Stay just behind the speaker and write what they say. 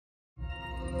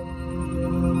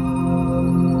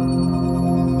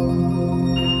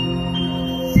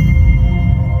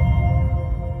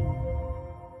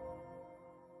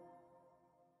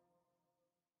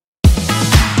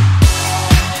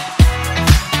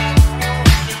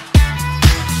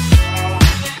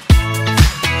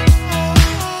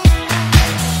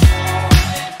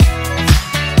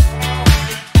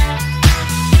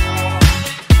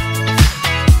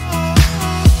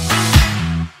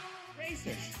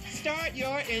Start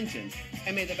your engines,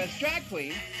 and may the best drag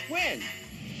queen win.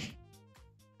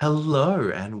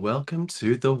 Hello and welcome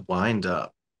to The Wind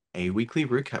Up, a weekly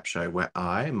recap show where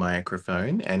I,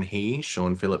 Microphone, and he,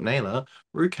 Sean Philip Naylor,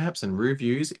 recaps and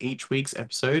reviews each week's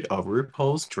episode of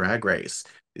RuPaul's Drag Race.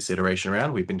 This iteration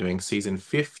around, we've been doing season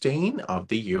 15 of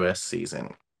the US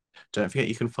season. Don't forget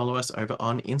you can follow us over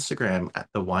on Instagram at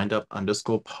the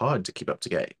windup_pod to keep up to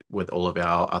date with all of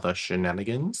our other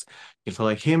shenanigans. You can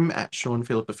follow him at Sean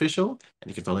Philip Official, and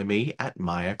you can follow me at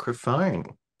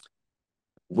Microphone.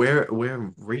 We're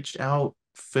reached our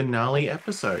finale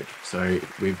episode. So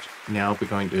we're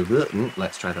going to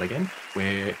let's try that again.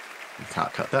 We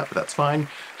can't cut that, but that's fine.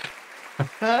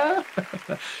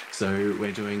 So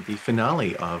we're doing the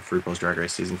finale of RuPaul's Drag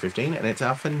Race season 15, and it's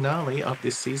our finale of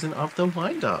this season of The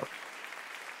Wind Up.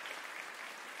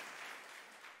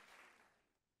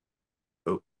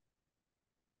 Oh,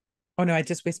 Oh no, I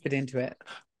just whispered into it.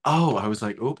 oh, I was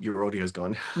like, oh, your audio's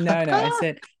gone. No, I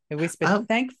whispered,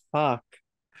 thank fuck.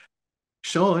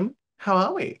 Sean, how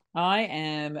are we? I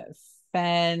am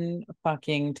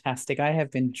fan-fucking-tastic. I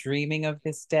have been dreaming of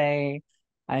this day.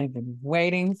 I have been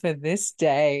waiting for this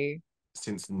day.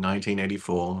 Since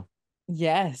 1984.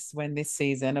 Yes, when this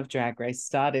season of Drag Race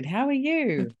started. How are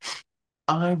you?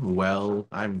 I'm well,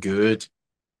 I'm good.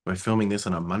 We're filming this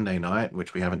on a Monday night,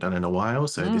 which we haven't done in a while,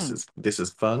 so this is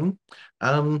fun.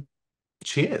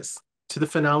 Cheers to the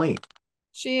finale.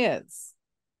 Cheers.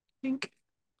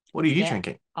 What are you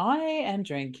drinking? I am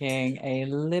drinking a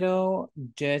little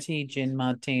dirty gin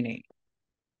martini.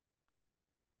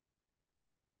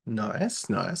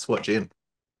 Nice, nice. What gin?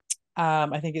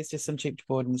 I think it's just some cheap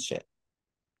Borden's shit.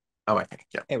 Oh, okay,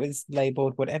 yeah. It was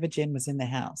labeled whatever gin was in the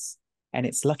house, and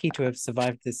it's lucky to have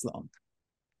survived this long.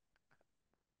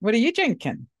 What are you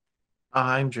drinking?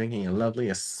 I'm drinking a lovely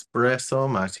espresso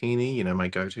martini, you know, my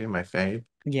go-to, my fave.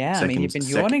 Yeah, I mean, you've been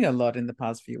yawning a lot in the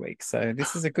past few weeks, so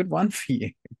this is a good one for you.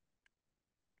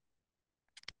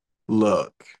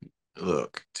 Look,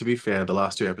 to be fair, the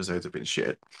last two episodes have been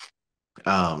shit.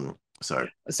 So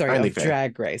sorry, only of fair.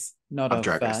 Drag Race, not of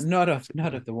Drag Race. not of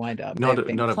the wind up. Not They've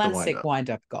been of the classic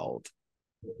wind up gold.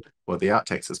 Well, the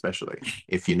outtakes especially.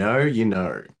 If you know, you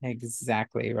know.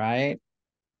 Exactly, right?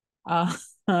 Yes.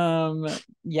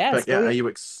 But yeah, are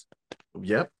you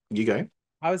Yep, you go.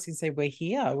 I was gonna say we're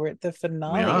here. We're at the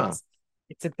finale. We are.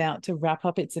 It's about to wrap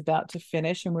up, it's about to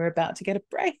finish, and we're about to get a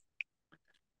break.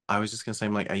 I was just gonna say,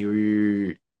 like, are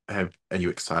you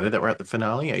excited that we're at the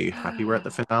finale? Are you happy we're at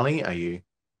the finale? Are you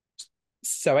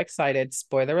so excited?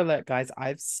 Spoiler alert, guys,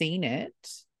 I've seen it,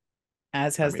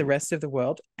 as has the rest of the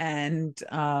world, and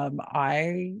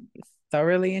I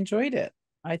thoroughly enjoyed it.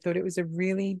 I thought it was a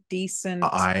really decent,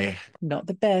 not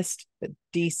the best, but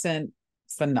decent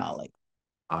finale.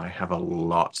 I have a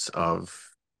lot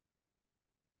of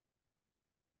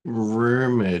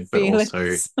rumored, but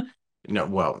also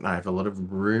I have a lot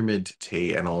of rumored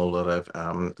tea and a lot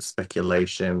of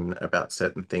speculation about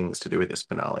certain things to do with this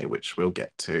finale, which we'll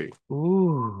get to.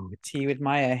 Ooh, tea with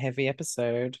Maya, heavy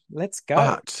episode. Let's go.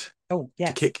 But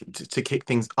yes. To kick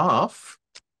things off,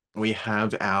 we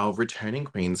have our returning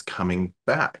queens coming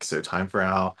back. So time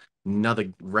for another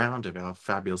round of our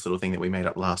fabulous little thing that we made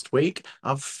up last week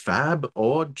of Fab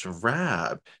or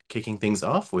Drab. Kicking things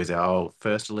off was our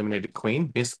first eliminated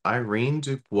queen, Miss Irene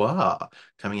Dubois,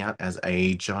 coming out as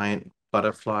a giant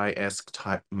butterfly-esque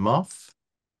type moth.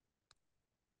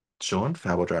 Sean,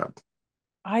 Fab or Drab?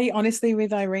 I honestly,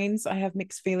 with Irene's, I have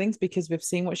mixed feelings because we've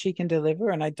seen what she can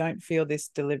deliver, and I don't feel this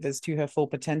delivers to her full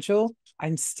potential.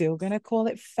 I'm still going to call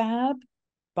it Fab,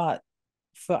 but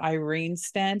for Irene's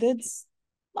standards,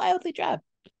 mildly Drab.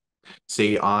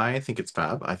 See, I think it's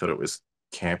Fab. I thought it was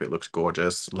camp. It looked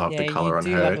gorgeous. Love the color on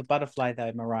her. You do love a butterfly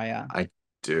though, Mariah. I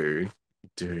do.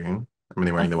 I'm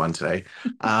only wearing the one today.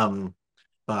 But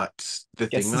the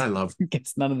thing that I love...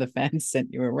 Guess none of the fans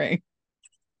sent you a ring.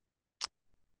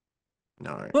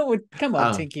 No. Oh, come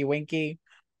on, Tinky Winky.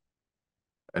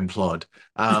 And Plod.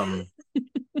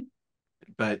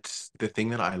 But the thing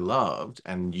that I loved,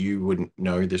 and you wouldn't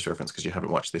know this reference because you haven't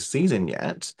watched this season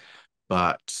yet,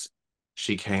 but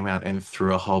she came out and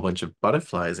threw a whole bunch of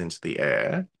butterflies into the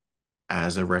air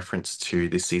as a reference to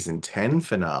the season 10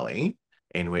 finale,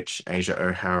 in which Asia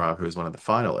O'Hara, who was one of the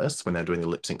finalists when they're doing the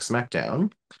lip sync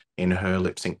SmackDown, in her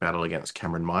lip sync battle against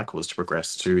Cameron Michaels to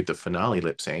progress to the finale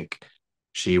lip sync,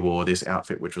 she wore this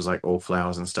outfit which was like all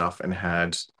flowers and stuff and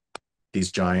had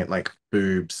these giant like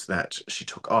boobs that she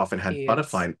took off and had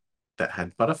butterfly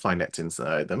nets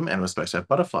inside them and was supposed to have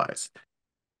butterflies,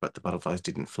 but the butterflies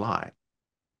didn't fly.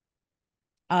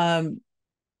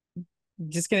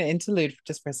 Just going to interlude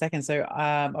just for a second. So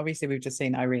obviously we've just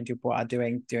seen Irene Dubois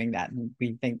doing that, and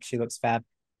we think she looks fab.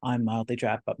 I'm mildly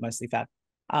drab, but mostly fab.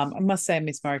 I must say,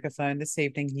 Miss Microphone, this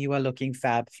evening you are looking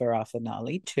fab for our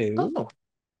finale too. Oh,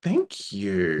 thank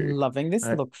you. Loving this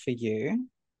I'm look for you.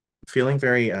 feeling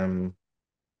very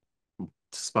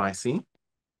spicy.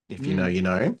 If you know, Mm, you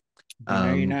know. you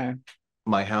know, you Um, know.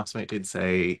 my housemate did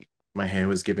say my hair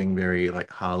was giving very like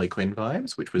Harley Quinn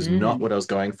vibes, which was not Mm, what I was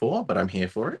going for, but I'm here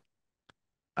for it.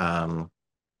 Um,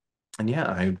 and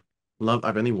yeah,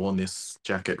 I've only worn this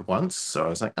jacket once, so I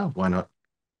was like, oh, why not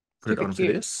put it super on for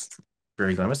cute. this?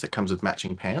 Very glamorous. It comes with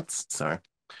matching pants, so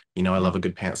you know I love Mm, a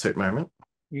good pantsuit moment.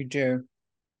 you do.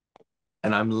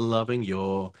 And I'm loving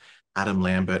your Adam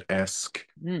Lambert-esque,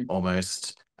 Mm.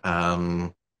 almost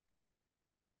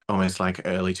almost like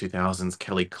early 2000s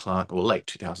Kelly Clark or late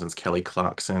 2000s Kelly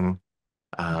Clarkson.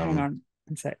 Hang Um, on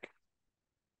one sec.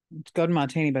 It's golden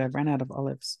martini, but I've run out of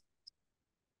olives.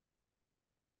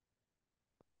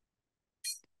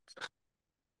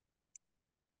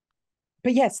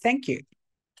 But yes, thank you.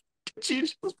 did you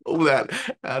just pull that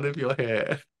out of your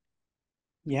hair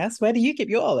Yes, where do you keep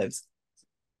your olives?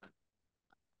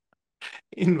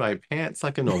 in my pants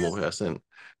like a normal person?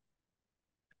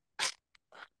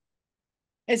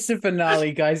 It's the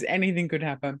finale, guys. Anything could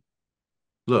happen.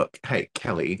 Look, hey,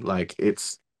 Kelly, like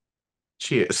it's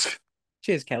cheers.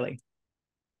 Cheers, Kelly.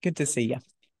 Good to see you.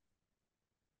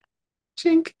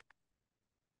 Chink.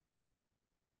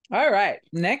 All right.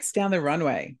 Next down the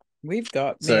runway, we've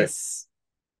got So Miss.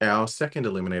 our second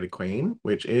eliminated queen,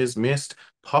 which is Miss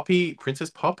Poppy, Princess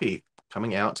Poppy,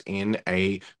 coming out in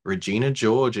a Regina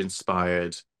George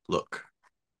inspired look.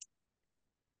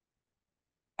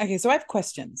 Okay, so I have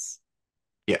questions.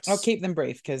 I'll Yes. keep them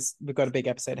brief because we've got a big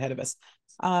episode ahead of us.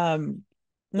 Um,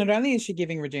 Not only is she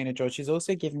giving Regina George, she's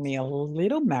also giving me a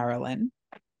little Marilyn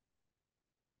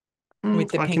with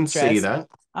the I can pink see dress. that.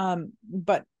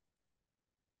 But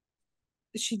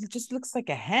she just looks like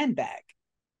a handbag.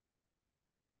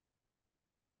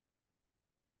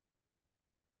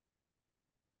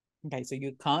 Okay, so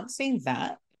you can't see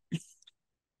that.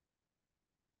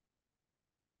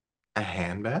 A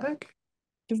handbag?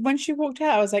 Because when she walked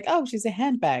out, I was like, oh, she's a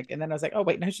handbag. And then I was like, oh,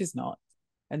 wait, no, she's not.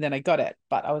 And then I got it.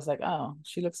 But I was like, oh,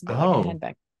 she looks a bit like a Oh,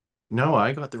 handbag. no,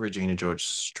 I got the Regina George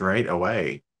straight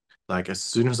away. Like as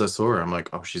soon as I saw her, I'm like,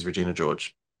 oh, she's Regina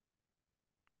George.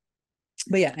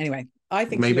 But yeah, anyway, I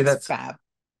think she Maybe looks that's, fab.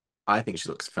 I think she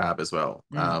looks fab as well.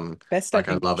 Best I Like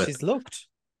I think love it. she's looked.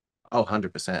 Oh,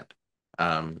 100%.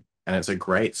 And it's a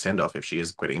great send off if she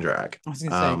is quitting drag. I was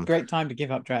going to say, great time to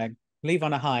give up drag. Leave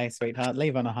on a high, sweetheart.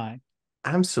 Leave on a high.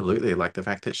 Absolutely. Like the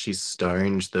fact that she's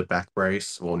stoned the back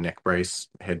brace or neck brace,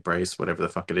 head brace, whatever the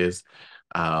fuck it is.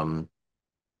 Um,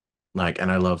 like,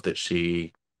 and I love that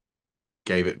she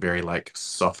gave it very like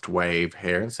soft wave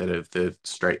hair instead of the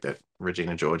straight that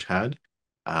Regina George had.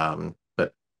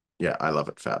 But yeah, I love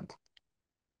it. Fab.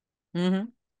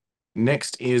 Mm-hmm.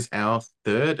 Next is our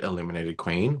third eliminated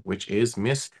queen, which is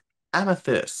Miss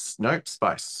Amethyst. Nope,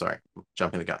 Spice. Sorry,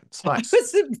 jumping the gun. I Spice.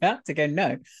 was about to go,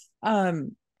 no.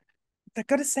 I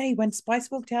got to say, when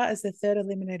Spice walked out as the third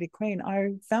eliminated queen,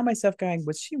 I found myself going,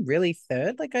 was she really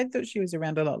third? Like, I thought she was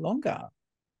around a lot longer.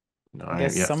 No, I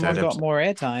guess yeah, someone got more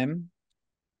airtime.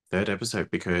 third episode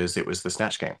because it was the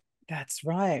Snatch Game. That's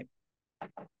right.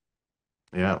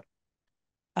 Yeah.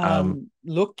 Um,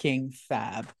 Looking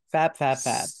fab. Fab, fab,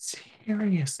 fab.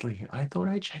 seriously, I thought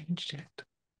I changed it.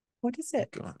 What is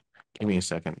it? God, give me a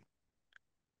second.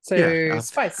 Yeah, So,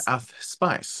 Spice.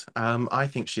 Spice. I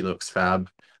think she looks fab.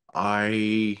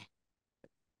 I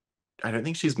I don't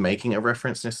think she's making a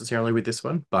reference necessarily with this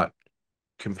one, but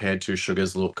compared to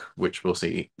Sugar's look, which we'll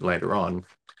see later on,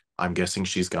 I'm guessing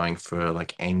she's going for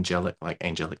angelic,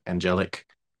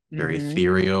 very Mm-hmm.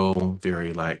 ethereal,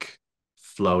 very like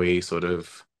flowy sort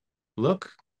of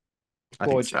look. I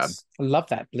think it's fab. Gorgeous. I love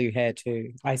that blue hair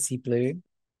too. Icy blue.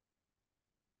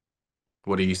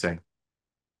 What do you say?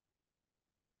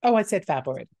 Oh, I said fab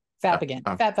already. Fab Uh, again.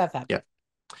 uh, Fab, fab, fab. yeah.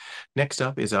 Next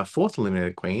up is our fourth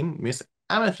eliminated queen, Miss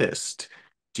Amethyst.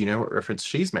 Do you know what reference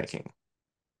she's making?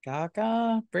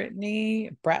 Gaga,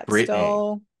 Britney, Brat Britney.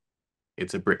 Style.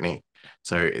 It's a Britney.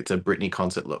 So it's a Britney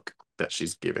concert look that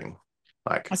she's giving. I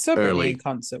Like saw Britney in early.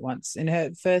 concert once in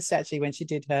her first, actually, when she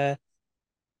did her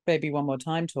Baby One More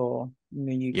Time tour in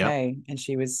the Yep. UK, and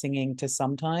she was singing to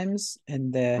Sometimes,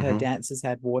 and her hmm dancers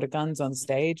had water guns on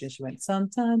stage, and she went,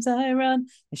 Sometimes I run,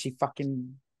 and she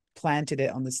fucking planted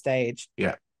it on the stage.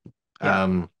 Yeah.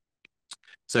 Yeah.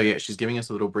 So yeah, she's giving us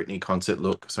a little Britney concert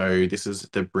look. So this is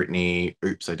the Britney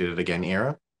Oops, I Did It Again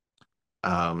era.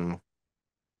 Um,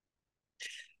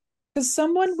 Because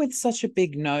someone with such a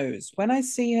big nose, when I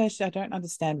see her, I don't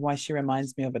understand why she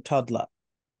reminds me of a toddler.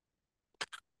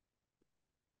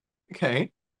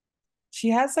 okay. She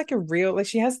has like a real, like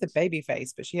she has the baby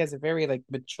face, but she has a very like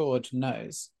matured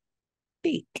nose,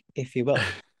 beak, if you will.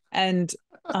 And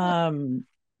um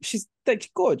she's like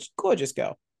gorgeous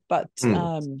girl. But Hmm,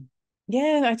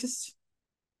 yeah,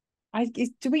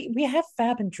 do we have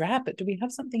Fab and Drab, but do we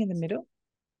have something in the middle?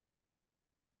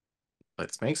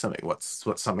 let's make something. What's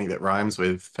something that rhymes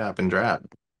with fab and drab?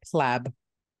 Plab.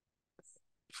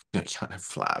 You can't have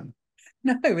flab.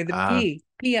 No, with a Uh, P.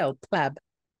 PL, plab.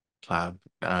 Plab.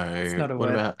 It's No. not a What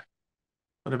word. about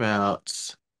what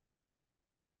about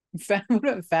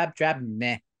Fab, Drab,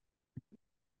 meh.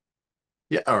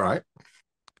 yeah, all right.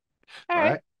 All All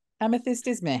right. right. Amethyst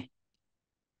is meh.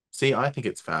 See, I think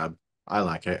it's fab. I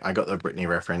like it. I got the Britney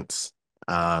reference.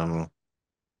 Um,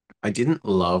 I didn't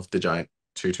love the giant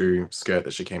tutu skirt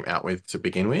that she came out with to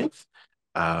begin with.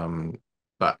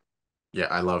 But yeah,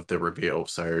 I love the reveal.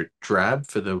 So drab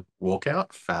for the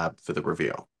walkout, fab for the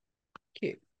reveal.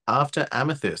 Cute. After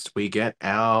Amethyst, we get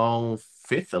our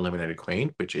fifth eliminated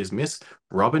queen, which is Miss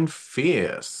Robin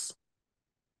Fierce.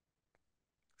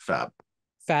 Fab.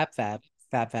 Fab, fab,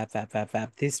 fab, fab, fab, fab,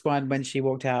 fab. This one, when she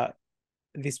walked out,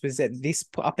 this was at this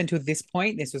up until this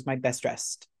point, this was my best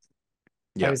dressed.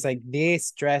 I Yeah. was like,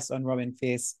 this dress on Robin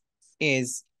Fierce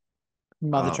is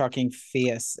mother Uh, trucking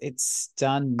fierce. It's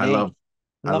I stunning. love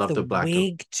I I love love the the black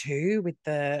wig too, with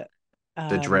the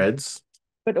um, dreads.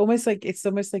 but almost like it's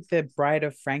almost like the Bride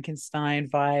of Frankenstein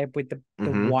vibe with the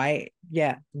Hmm. white.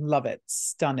 Yeah, love it.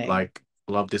 Stunning. Like,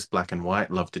 love this black and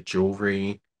white, love the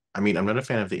jewelry. I mean, I'm not a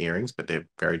fan of the earrings, but they're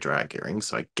very drag earrings,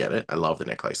 so I get it. I love the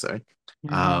necklace though.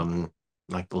 Mhm. Um,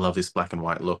 like love this black and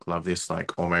white look, love this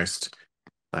like almost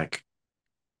like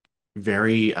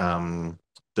very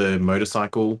the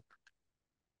motorcycle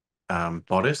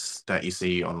bodice that you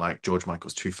see on like George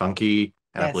Michael's Too Funky,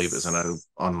 and I believe it's Yes.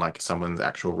 on like someone's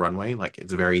actual runway. Like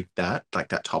it's very that, like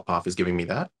that top half is giving me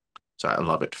that. So I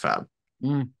love it, fab.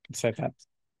 So fab.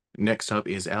 Next up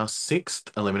is our sixth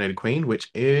eliminated queen, which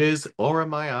is Aura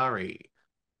Mayari.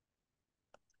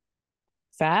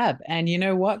 Fab. And you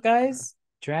know what, guys?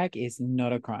 Drag is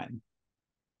not a crime.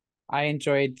 I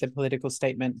enjoyed the political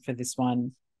statement for this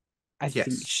one. I think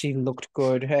Yes. she looked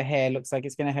good. Her hair looks like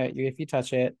it's going to hurt you if you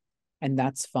touch it, and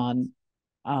that's fun.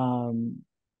 Um,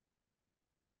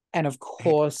 and of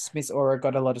course, Miss Aura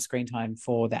got a lot of screen time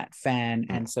for that fan,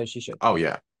 Mm. and so she should. Oh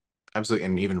yeah, absolutely.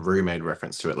 And even Rue made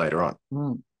reference to it later on.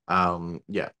 Mm.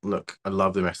 Yeah, look, I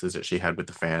love the message that she had with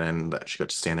the fan and that she got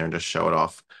to stand there and just show it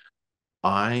off.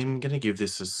 I'm gonna give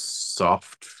this a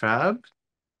soft fab.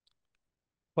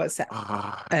 What's that?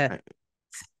 Ah, Uh,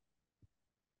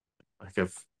 like a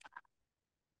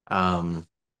um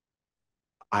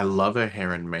I love her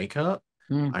hair and makeup.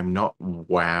 mm. I'm not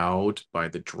wowed by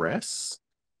the dress.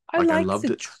 I Like I like loved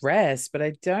the it. dress, but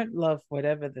I don't love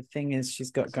whatever the thing is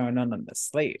she's got going on the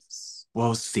sleeves.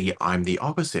 Well, see, I'm the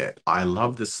opposite. I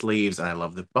love the sleeves and I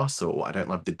love the bustle. I don't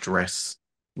love the dress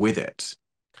with it.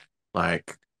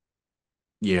 Like,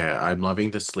 yeah, I'm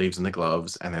loving the sleeves and the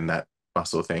gloves and then that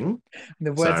bustle thing.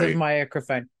 The words of So my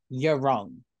microphone, you're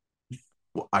wrong.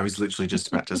 I was literally just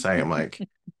about to say, I'm like,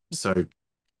 so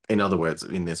in other words,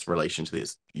 in this relation to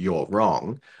this, you're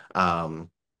wrong. Um,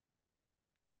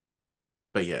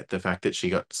 but yeah, the fact that she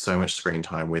got so much screen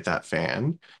time with that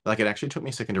fan, like it actually took me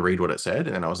a second to read what it said,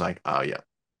 and then I was like, oh yeah,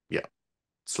 yeah,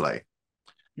 slay.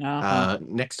 Uh-huh.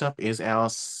 Next up is our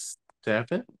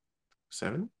seven,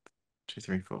 two,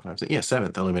 three, four, five, six, yeah,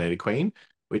 seventh eliminated queen,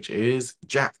 which is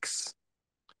Jax.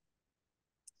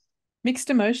 Mixed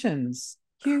emotions.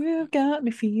 You got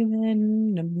me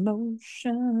feeling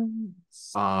emotions.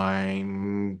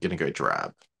 I'm gonna go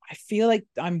drab. I feel like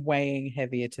I'm weighing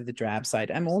heavier to the drab side.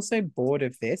 I'm also bored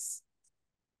of this.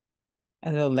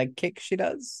 And the leg kick she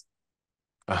does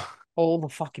all the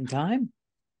fucking time.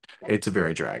 It's a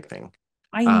very drag thing.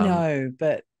 I Um, know,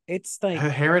 but it's like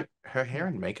her hair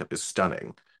and makeup is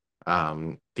stunning.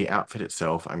 The outfit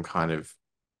itself, I'm kind of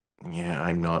yeah,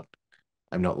 I'm not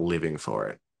living for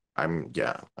it. I'm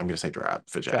gonna say drab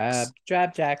for Jax.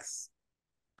 drab jacks.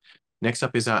 Next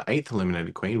up is our eighth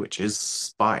eliminated queen, which is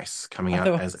Spice, coming out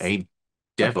as Otherwise, a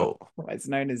devil. otherwise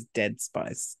known as Dead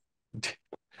Spice.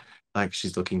 Like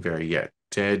she's looking very, yeah,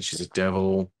 dead. She's a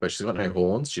devil, but she's got no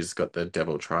horns. She's got the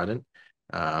devil trident.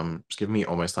 It's giving me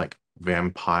almost like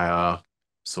vampire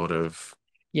sort of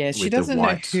Yeah, she with the doesn't know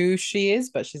white. who she is,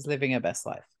 but she's living her best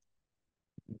life.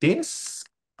 This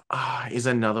is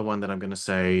another one that I'm gonna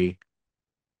say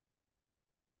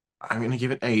I'm gonna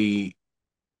give it a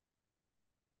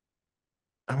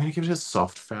I'm gonna give it a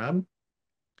soft fab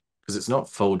because it's not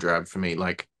full drab for me.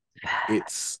 Like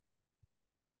it's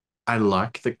I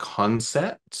like the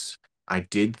concept. I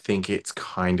did think it's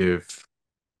kind of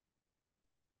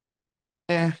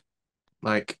eh.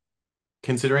 Like,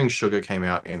 considering Sugar came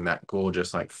out in that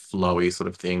gorgeous, like, flowy sort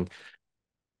of thing,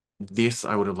 this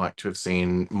I would have liked to have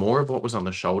seen more of what was on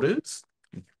the shoulders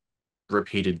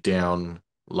repeated down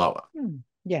lower.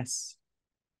 Yes.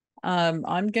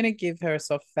 I'm gonna give her a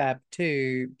soft fab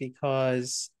too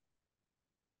because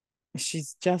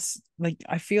she's just like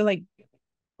I feel like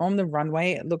on the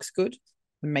runway it looks good.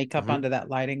 The makeup Hmm. under that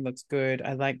lighting looks good.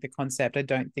 I like the concept. I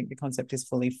don't think the concept is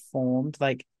fully formed.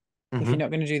 Like if you're Hmm.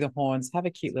 not going to do the horns, have a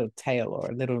cute little tail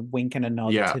or a little wink and a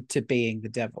nod Yeah. to being the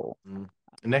devil. Mm.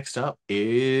 Next up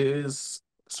is,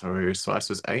 so Spice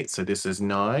was 8, so this is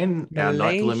 9. Our ninth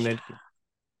Malaysia. eliminated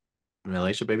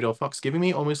Malaysia Baby Doll Fox, giving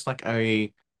me almost like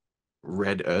a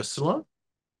red Ursula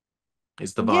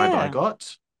is the vibe I Yeah,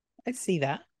 got, I see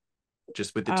that.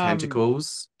 just with the Um,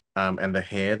 tentacles and the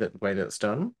hair, that way that it's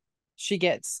done. she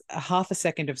gets a half a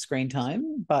second of screen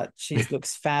time, but she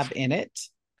looks fab in it.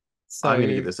 I'm gonna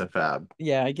So give this a fab.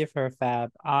 yeah, I give her a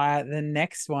fab. The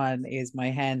next one is my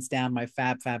hands down, my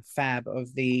fab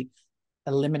of the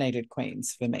eliminated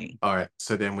queens for me. All right,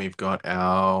 so then we've got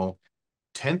our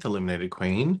 10th eliminated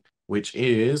queen, which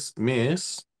is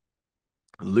Miss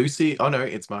Lucy. Oh no,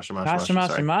 it's Marsha,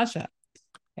 sorry. Marsha.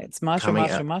 It's Coming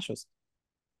out Marshalls.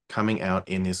 coming out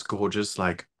in this gorgeous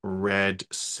like red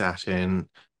satin,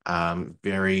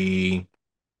 very,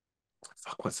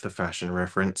 fuck, what's the fashion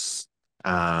reference?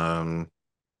 Um,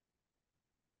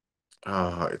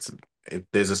 oh,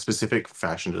 there's a specific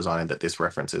fashion designer that this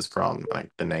reference is from.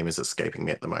 Like the name is escaping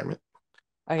me at the moment.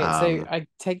 Okay, so Um, I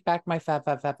take back my fab,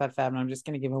 and I'm just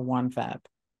going to give her one fab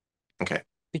okay.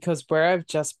 because where I've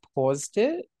just paused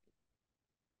it,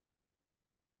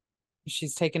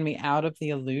 she's taken me out of the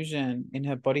illusion in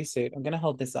her bodysuit. I'm going to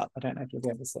hold this up. I don't know if you'll be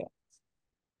able to see it.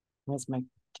 Where's my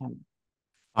camera?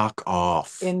 Fuck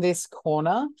off. In this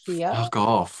corner here, Fuck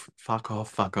off. Fuck off.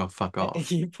 Fuck off. Fuck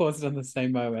off. you paused on the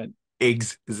same moment.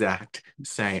 Exact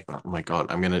same. Oh my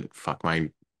God, I'm gonna fuck my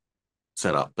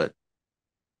setup, but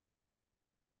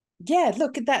Yeah,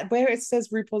 look at that. Where it says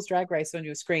RuPaul's Drag Race on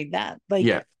your screen, that like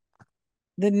yeah.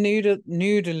 the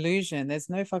nude illusion. There's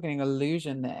no fucking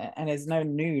illusion there, and there's no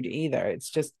nude either. It's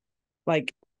just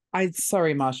like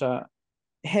sorry, Marsha,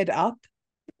 head up.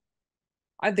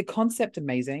 The concept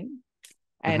amazing,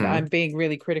 and Hmm. I'm being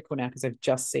really critical now because I've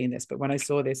just seen this. But when I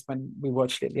saw this when we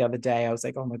watched it the other day, I was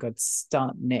like, oh my god,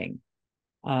 stunning.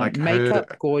 Like Makeup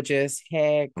her. gorgeous,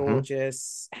 hair Hmm.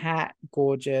 gorgeous, hat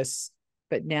gorgeous,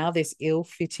 but now this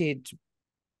ill-fitted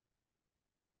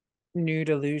nude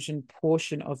illusion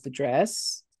portion of the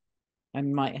dress, I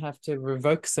might have to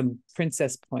revoke some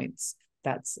princess points.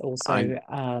 That's I also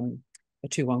a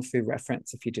Tu Wong Fu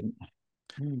reference if you didn't know.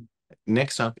 Mm.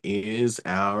 Next up is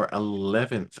our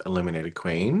 11th eliminated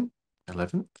queen.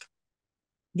 11th?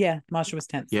 Yeah, Marsha was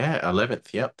 10th. Yeah,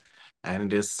 11th. Yep.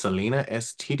 And it is Selena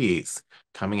STDs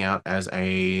coming out as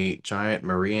a giant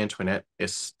Marie Antoinette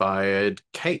inspired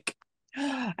cake.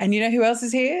 And you know who else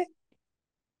is here?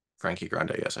 Frankie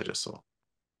Grande, yes, I just saw.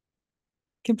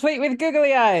 Complete with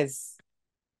googly eyes.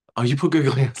 Oh, you put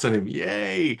Google Hands on him.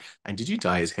 Yay. And did you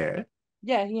dye his hair?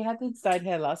 Yeah, he had the dyed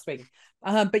hair last week.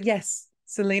 But yes,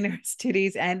 Selena's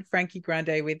titties and Frankie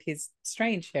Grande with his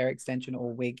strange hair extension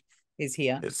or wig is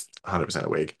here. It's 100% a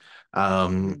wig.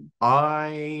 Mm.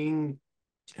 I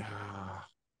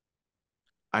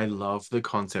I love the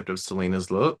concept of Selena's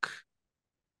look.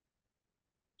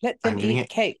 Let them I'm giving eat it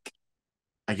cake.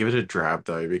 I give it a drab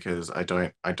though because I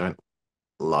don't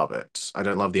love it. I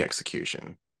don't love the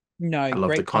execution. No, I love the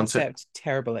great concept, concept,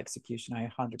 terrible execution. I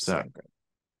so 100% agree.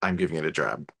 I'm giving it a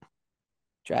drab.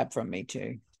 Drab from me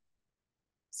too.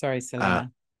 Sorry, Uh,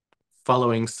 Selena.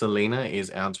 Following Selena is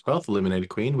our 12th eliminated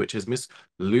queen, which is Miss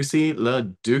Lucy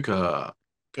LaDuca, Is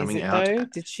coming it out though?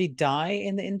 Did she die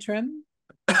in the interim?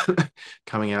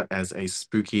 coming out as a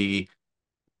spooky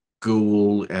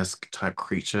ghoul-esque type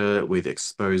creature with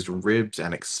exposed ribs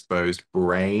and exposed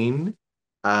brain.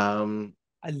 Um,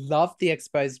 I love the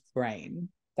exposed brain.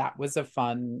 That was a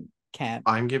fun camp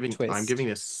twist.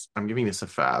 I'm giving this a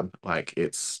fab. Like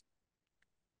it's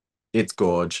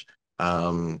gorge.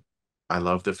 Um, I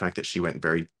love the fact that she went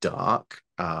very dark.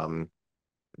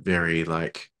 Very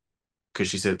like, because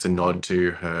she said it's a nod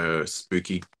to her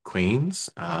spooky queens,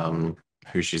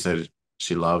 who she said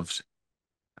she loved.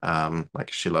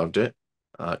 Like she loved it.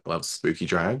 Loves spooky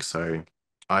drag. So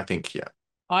I think yeah,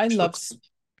 I she love looks.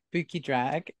 spooky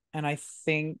drag, and I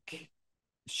think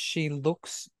she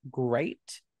looks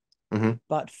great. Mhm.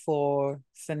 But for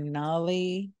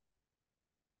finale,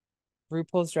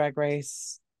 RuPaul's Drag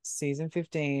Race season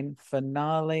 15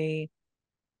 finale,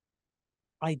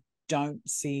 I don't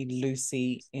see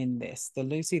Lucy in this. The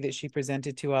Lucy that she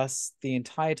presented to us the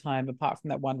entire time, apart from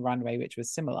that one runway, which was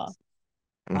similar,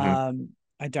 Hmm.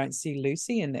 I don't see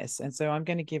Lucy in this, and so I'm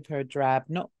going to give her a drab,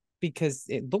 not because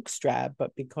it looks drab,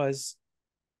 but because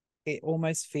it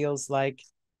almost feels like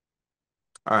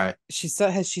All right.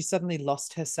 has she suddenly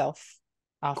lost herself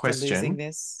after losing Question.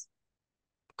 this?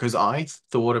 Because I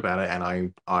thought about it and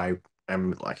I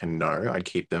am like a no, I'd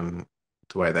keep them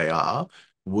the way they are.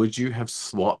 Would you have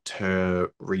swapped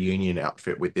her reunion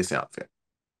outfit with this outfit?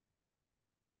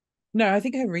 No, I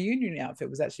think her reunion outfit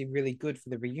was actually really good for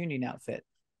the reunion outfit.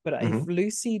 But if Hmm.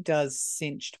 Lucy does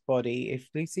cinched body,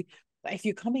 if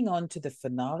you're coming on to the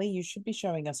finale, you should be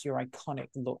showing us your iconic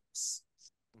looks,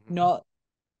 not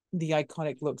the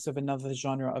iconic looks of another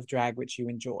genre of drag which you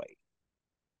enjoy.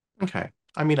 Okay.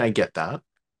 I mean, I get that.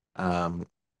 Um,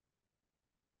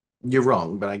 you're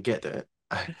wrong, but I get it.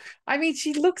 I mean,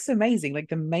 she looks amazing. Like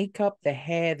the makeup, the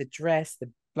hair, the dress,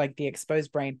 the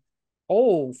exposed brain,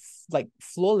 all like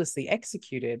flawlessly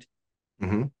executed,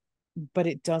 Hmm. but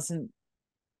it doesn't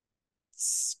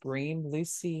scream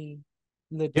Lucy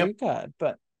Yep. LaDuca.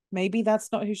 But maybe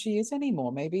that's not who she is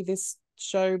anymore. Maybe this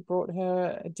show brought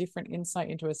her a different insight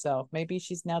into herself. Maybe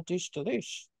she's now douche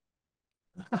deluche.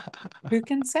 Who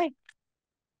can say?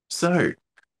 So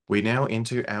we now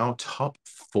into our top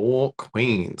four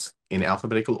queens in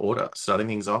alphabetical order, starting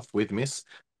things off with Miss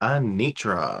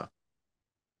Anitra.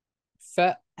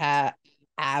 For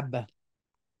ab.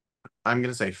 I'm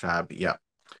gonna say Fab. Yeah,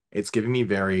 it's giving me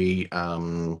very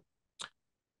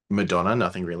Madonna.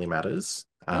 Nothing really matters.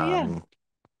 Oh yeah.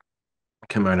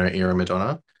 Kimono era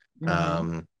Madonna. Mm-hmm.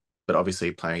 Um, but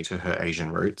obviously playing to her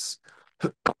Asian roots.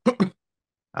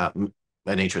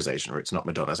 Anitra's Asian roots, not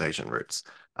Madonna's Asian roots.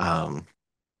 Um,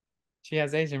 She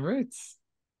has Asian roots.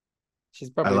 She's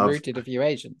I probably love, rooted a few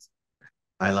Asians.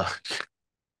 I love,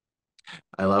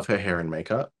 I love her hair and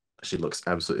makeup. She looks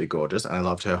absolutely gorgeous, and I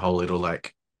loved her whole little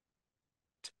like,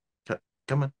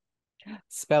 come on,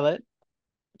 Spell it.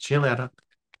 chill out.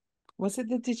 Was it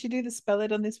did she do the spell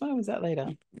it on this one or was that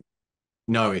later?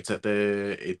 No,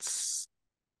 it's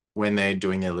when they're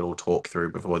doing their little talk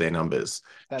through before their numbers.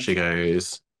 That's She fine.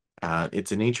 goes,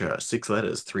 it's Anitra, 6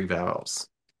 letters, 3 vowels.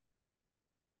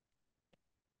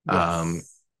 Um,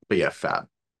 Yes. but yeah, fab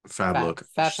Fab, look.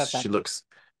 fab, fab, fab.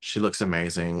 She looks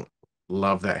amazing.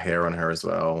 Love that hair on her as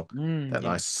well. That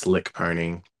nice Yes. slick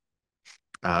pony.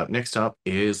 Next up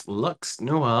is Lux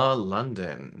Noir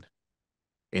London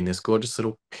in this gorgeous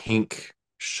little pink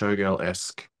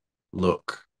showgirl-esque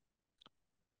look.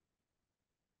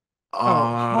 Oh,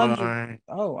 100. I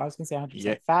Oh, I was gonna say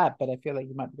Yeah, 100% fab, but I feel like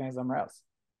you might be going somewhere else.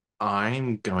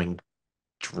 I'm going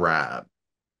drab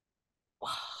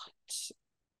What?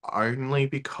 only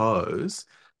because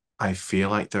I feel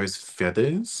like those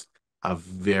feathers are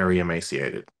very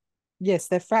emaciated. Yes,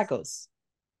 they're Fraggles.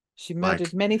 She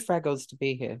murdered Like many Fraggles to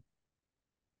be here.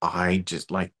 I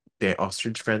just like they're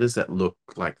ostrich feathers that look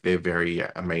like they're very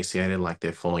emaciated, like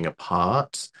they're falling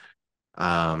apart.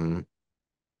 Um,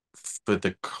 for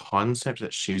the concept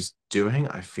that she's doing,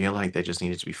 I feel like they just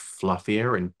needed to be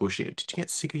fluffier and bushier. Did you get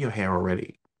sick of your hair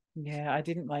already? Yeah, I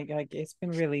didn't like it's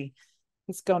been really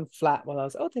it's gone flat while I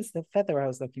was there's the feather I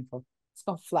was looking for. It's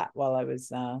gone flat while I was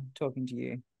talking to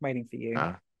you, waiting for you.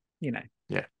 Uh, You know.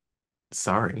 yeah,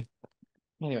 sorry.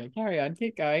 Anyway, carry on,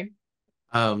 keep going.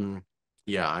 Um,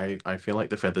 yeah, I feel like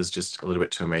the feather's just a little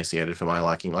bit too emaciated for my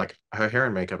liking. Like her hair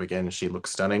and makeup again, she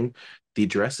looks stunning. The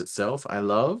dress itself, I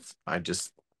love. I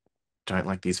just don't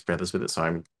like these feathers with it, so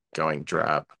I'm going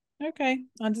drab. Okay,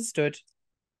 understood.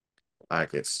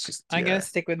 Like it's just I'm gonna yeah.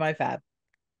 stick with my fab.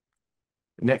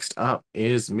 Next up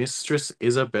is Mistress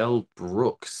Isabel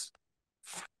Brooks.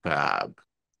 Fab.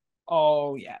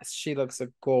 Oh yes, she looks a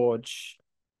gorge.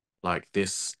 Like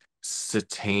this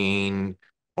sateen,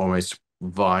 almost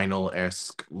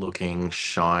vinyl-esque looking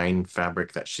shine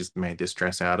fabric that she's made this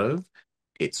dress out of.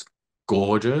 It's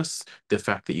gorgeous. The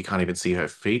fact that you can't even see her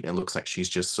feet, it looks like she's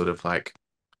just sort of like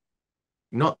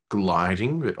not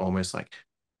gliding, but almost like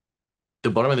the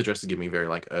bottom of the dress is giving me very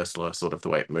like Ursula, sort of the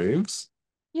way it moves.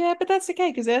 Yeah, but that's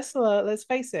okay because Ursula, let's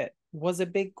face it, was a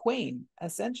big queen,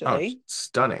 Oh, essentially.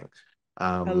 stunning.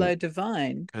 Hello,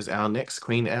 divine. Because our next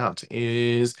queen out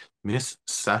is Miss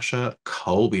Sasha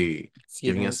Colby, Excuse me,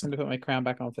 giving I'm just us gonna put my crown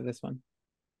back on for this one.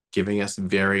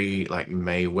 very like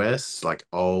Mae West, like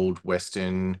old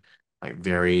Western, like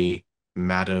very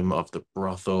Madam of the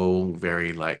Brothel,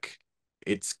 very like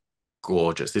it's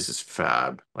gorgeous. This is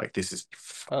fab. Like this is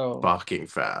Oh, fucking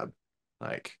fab.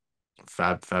 Like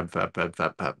fab, fab, fab, fab,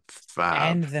 fab, fab,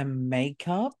 and fab. the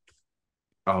makeup,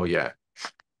 Oh yeah.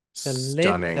 the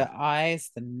lip, Stunning. the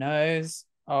eyes, the nose.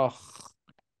 Oh,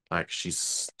 Like she's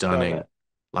love stunning. it.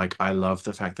 Like I love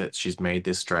the fact that she's made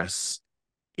this dress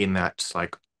in that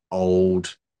like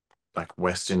old like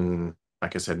Western.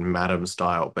 like I said, madam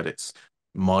style, but it's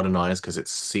modernized because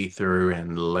it's see-through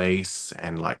and lace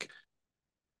and like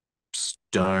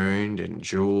stoned and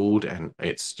jeweled, and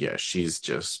it's yeah, she's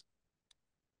just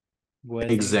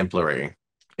Worthy. exemplary.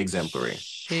 Exemplary.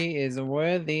 She is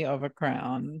worthy of a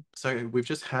crown. So we've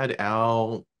just had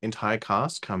our entire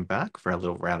cast come back for our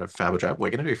little round of Fabo Jab. We're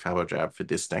going to do Fabo Jab for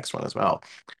this next one as well.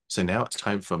 So now it's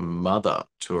time for Mother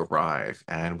to arrive,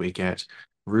 and we get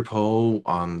RuPaul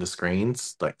on the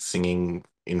screens, like singing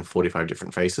in 45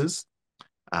 different faces.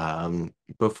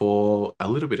 Before a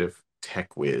little bit of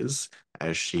tech whiz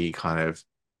as she kind of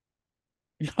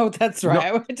Oh, that's right. not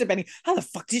I went to Benny. How the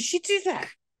fuck did she do that?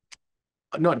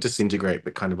 not disintegrate,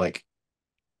 but kind of like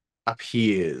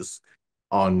appears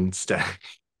on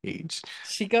stage.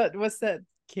 She got what's that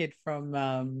kid from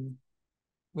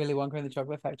Willy Wonka and the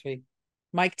Chocolate Factory?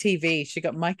 Mike TV. She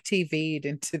got Mike TV'd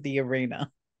into the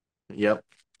arena. Yep.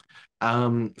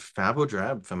 Fab or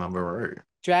drab for Mama Ru.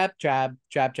 Drab, drab,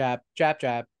 drab, drab, drab,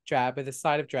 drab, drab with a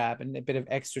side of drab and a bit of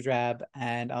extra drab,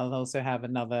 and I'll also have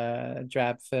another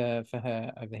drab for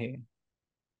her over here.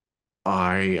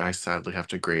 I sadly have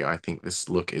to agree. I think this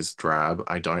look is drab.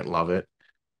 I don't love it.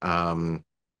 Um,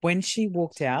 When she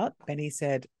walked out, Benny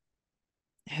said,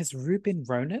 "Has Ru been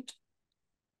Roned?"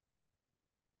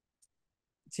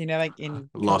 So like in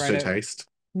lost her Corona. taste.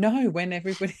 No, when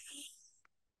everybody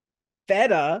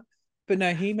better. But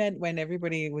no, he meant when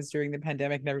everybody was during the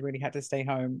pandemic and everybody had to stay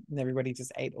home and everybody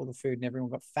just ate all the food and everyone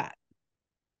got fat.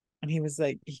 And he was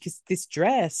like, because this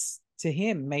dress to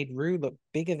him made Ru look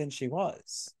bigger than she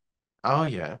was. Oh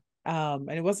yeah. And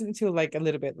it wasn't until like a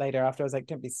little bit later after I was like,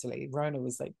 don't be silly. Rona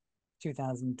was like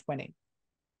 2020.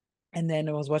 And then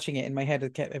I was watching it in my head,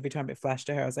 it kept every time it flashed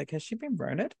to her, I was like, has she been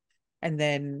Roned? And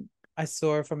then I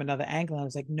saw her from another angle. And I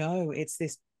was like, no, it's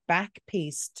this back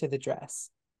piece to the dress.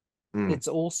 Mm, It's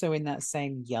also in that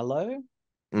same yellow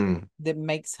mm. that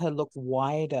makes her look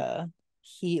wider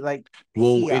like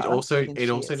Well, here than it she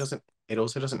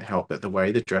also is. doesn't help that the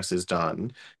way the dress is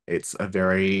done, it's a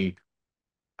very,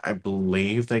 I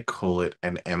believe they call it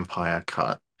an empire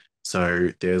cut. So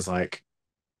there's like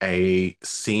a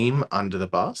seam under the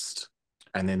bust,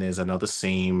 and then there's another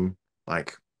seam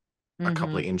like a couple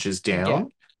Mm-hmm. of inches Yeah.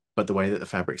 down. But the way that the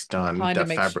fabric's done, Kind of that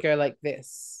makes you fabric, go like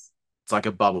this. it's like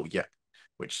a bubble, yeah,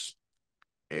 which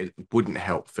it wouldn't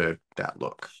help for that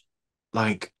look.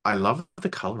 Like, I love the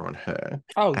color on her,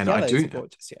 Oh, and yellow is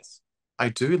gorgeous, yes. I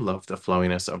do love the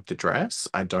flowiness of the dress.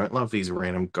 I don't love these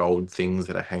random gold things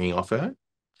that are hanging off her.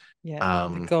 Yeah, the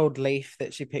Um, gold leaf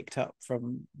that she picked up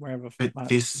from wherever. but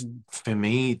this, for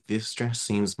me, this dress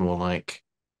seems more like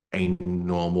a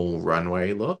normal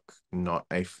runway look, not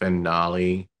a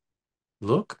finale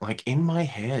look. Like in my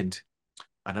head,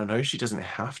 and I know she doesn't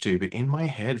have to, but in my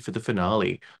head for the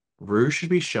finale, Rue should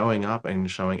be showing up and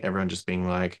showing everyone just being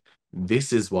like,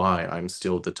 this is why I'm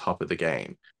still the top of the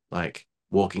game. Like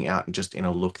walking out and just in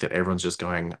a look that everyone's just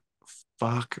going,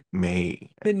 fuck me.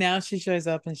 But now she shows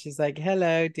up and she's like,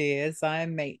 "Hello, dears,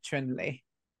 I'm matronly."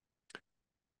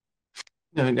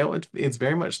 No, it's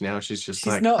very much now she's just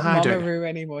She's like, not I Mama don't, Roo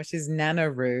anymore. She's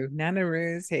Nana Roo. Nana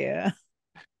Roo's here.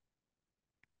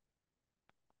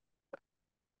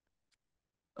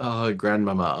 oh,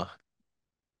 grandmama.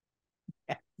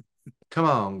 Come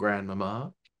on,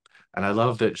 grandmama. And I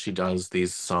love that she does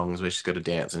these songs where she's got to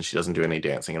dance and she doesn't do any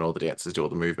dancing and all the dancers do all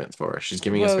the movements for her. She's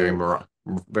giving us Well,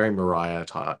 Very Mariah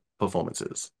type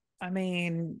performances. I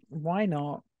mean, why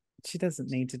not? She doesn't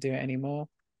need to do it anymore.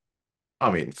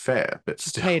 I mean, fair, but She's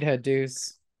still, paid her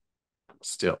dues.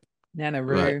 still. Nana But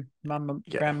Roo, Mama,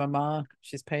 yeah, Grandmama,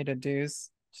 she's paid her dues.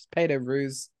 She's paid her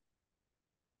roos.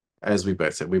 as we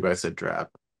both said drab.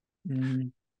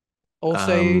 Mm.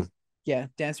 Also, Um, yeah,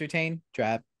 dance routine,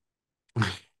 drab.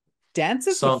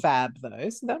 Dancers were song, fab though,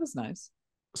 so that was nice.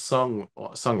 song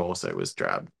also was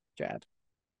drab. Drab.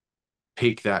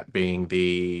 Peak that being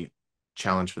the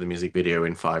challenge for the music video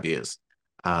in 5 years.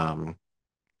 Um,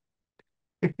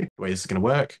 the way this is going to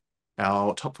work,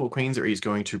 our top four queens are each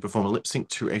going to perform a lip sync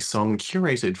to a song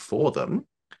curated for them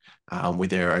with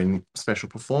their own special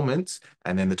performance.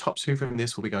 And then the top two from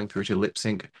this will be going through to lip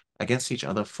sync against each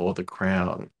other for the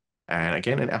crown. And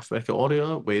again, in alphabetical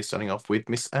order, we're starting off with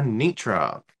Miss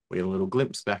Anitra. We had a little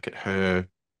glimpse back at her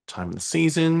time in the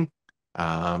season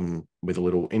with a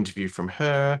little interview from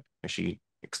her. She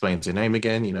explains her name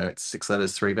again. You know, it's 6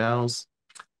 letters, 3 vowels.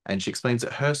 And she explains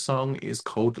that her song is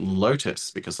called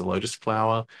Lotus because the lotus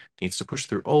flower needs to push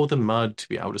through all the mud to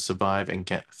be able to survive and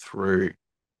get through.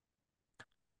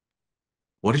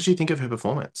 What did you think of her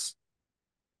performance?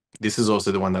 This is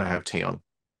also the one that I have tea on.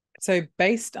 So,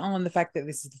 based on the fact that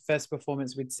this is the first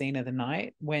performance we'd seen of the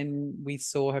night, when we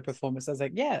saw her performance, I was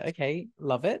like, yeah, okay,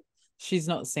 love it. She's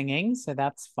not singing, so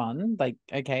that's fun. Like,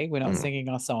 okay, we're not Mm. singing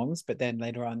our songs, but then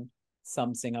later on,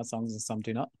 some sing our songs and some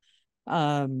do not.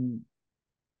 Um,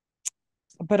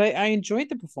 but I enjoyed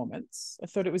the performance. I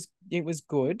thought it was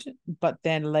good, but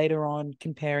then later on,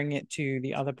 comparing it to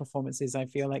the other performances, I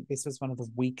feel like this was one of the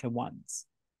weaker ones.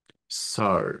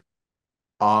 So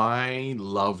I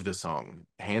love the song.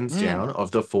 Hands Mm. down,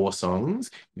 of the four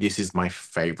songs, this is my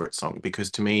favorite song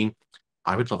because to me,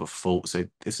 I would love a full. So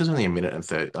this is only a minute and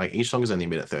 30. Like each song is only a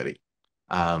minute 30.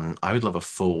 I would love a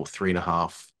full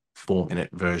 3.5, 4 minute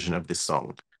version of this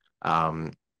song.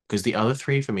 Because the other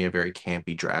three for me are very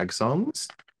campy drag songs,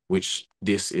 which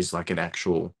this is like an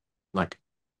actual, like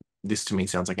this to me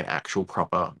sounds like an actual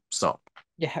proper song.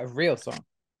 Yeah, a real song.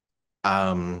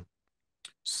 Um,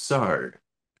 so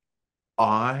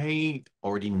I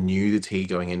already knew the tea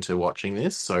going into watching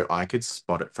this, so I could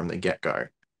spot it from the get-go.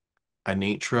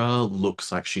 Anitra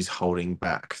looks like she's holding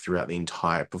back throughout the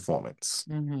entire performance.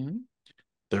 Hmm.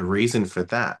 The reason for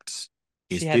that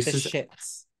She is had the this is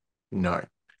shits. no.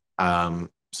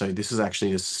 So this is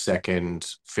actually the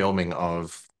second filming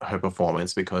of her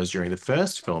performance because during the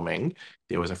first filming,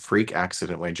 there was a freak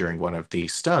accident where during one of the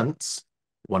stunts,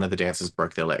 one of the dancers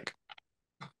broke their leg.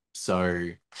 So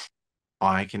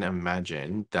I can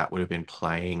imagine that would have been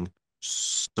playing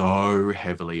so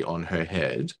heavily on her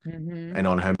head Hmm. and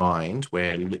on her mind,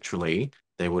 where literally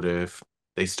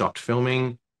they stopped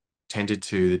filming, tended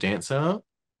to the dancer,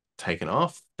 taken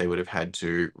off. They would have had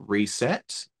to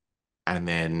reset and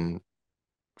then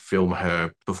film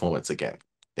her performance again.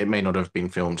 It may not have been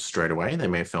filmed straight away. They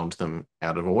may have filmed them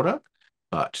out of order,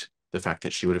 but the fact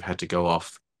that she would have had to go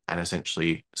off and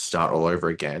essentially start all over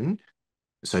again,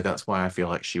 so that's why I feel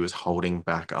like she was holding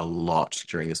back a lot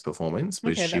during this performance,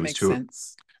 because Okay, she that was makes too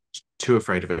sense. too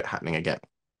afraid of it happening again.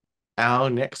 Our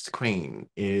next queen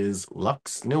is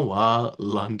Lux Noir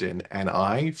London, and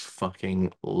I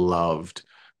fucking loved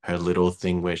her little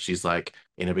thing where she's like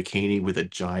in a bikini with a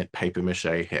giant paper mache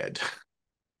head.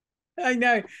 I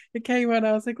know. It came on.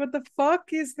 I was like, what the fuck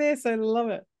is this? I love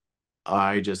it.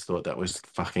 I just thought that was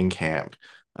fucking camp.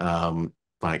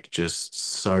 Like just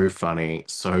so funny,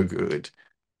 so good.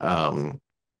 Um,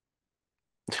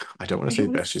 I don't want to say It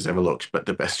the best was she's ever looked, but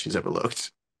the best she's ever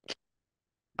looked.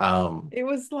 Um, it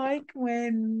was like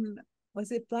when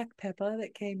was it Black Pepper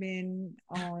that came in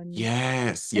on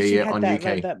yes, yeah, and she yeah, had on that like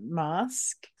UK. that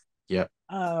mask. Yep,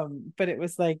 But it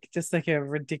was like just like a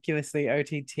ridiculously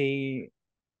OTT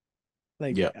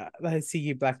like yep, I see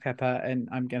you Black Pepper and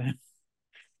I'm gonna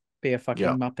be a fucking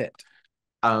yep. Muppet.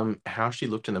 How she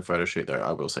looked in the photo shoot, though,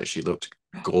 I will say she looked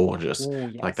gorgeous. Oh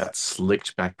Like yes. that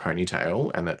slicked back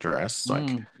ponytail and that dress, like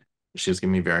Mm. she was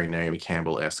giving me very Naomi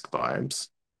Campbell-esque vibes.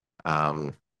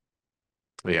 Um,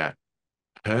 but yeah,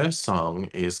 her song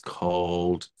is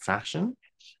called Fashion.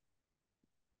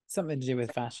 Something to do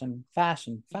with fashion.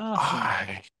 Fashion. Fashion.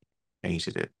 I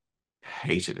hated it.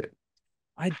 Hated it.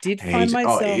 I did find Hate it.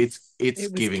 Oh, myself it's it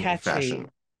was giving fashion. catchy.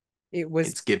 It was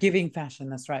It's giving giving fashion,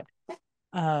 that's right.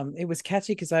 It was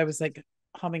catchy because I was like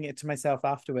humming it to myself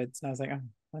afterwards, and I was like, oh,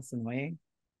 that's annoying.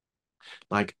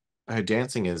 like her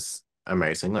dancing is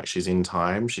amazing. Like she's in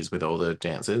time, she's with all the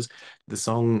dancers. The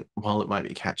song, while it might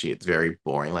be catchy, it's very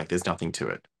boring. Like there's nothing to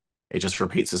it. It just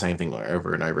repeats the same thing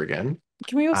over and over again.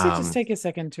 Can we also just Um, take a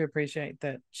second to appreciate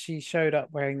that she showed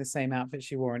up wearing the same outfit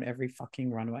she wore on every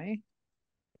fucking runway,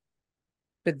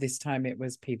 but this time it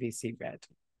was PVC red.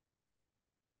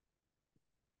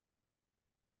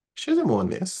 she hasn't worn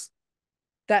this.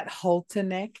 That halter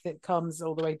neck that comes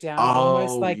all the way down,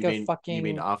 almost Oh, like a you mean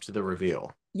fucking after the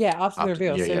reveal? yeah, after the After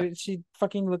reveal. yeah, yeah. So she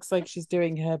fucking looks like she's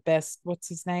doing her best. What's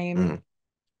his name? Mm.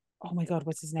 Oh my god,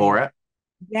 what's his name? Borat.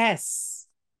 Yes.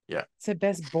 Yeah. It's her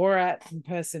best Borat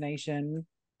impersonation.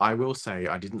 I will say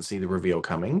I didn't see the reveal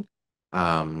coming.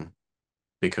 Um,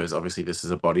 because obviously this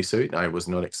is a bodysuit. I was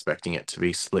not expecting it to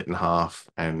be split in half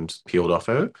and peeled off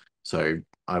her. So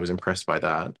I was impressed by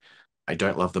that. I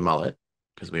don't love the mullet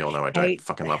because we all know I don't Hate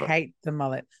fucking love it. hate the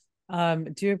mullet.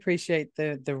 Do you appreciate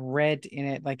the red in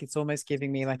it? Like it's almost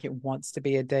giving me like it wants to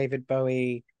be a David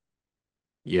Bowie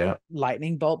Yeah.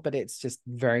 lightning bolt, but it's just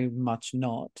very much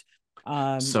not.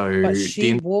 So But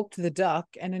she walked the duck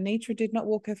and Anitra did not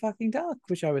walk her fucking duck,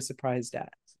 which I was surprised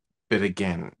at. but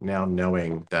again, now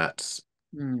knowing that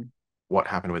Mm. what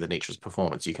happened with Anitra's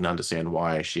performance, you can understand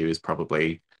why she was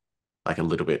probably like a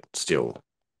little bit still.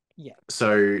 Yeah.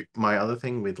 So my other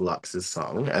thing with Lux's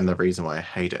song and the reason why I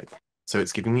hate it, so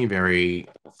it's giving me very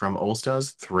from All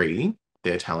Stars 3,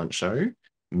 their talent show,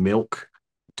 Milk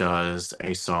does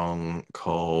a song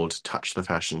called Touch the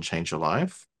Fashion, Change Your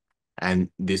Life. And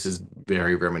this is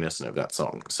very reminiscent of that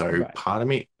song. So Right. part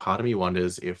of me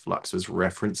wonders if Lux was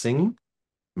referencing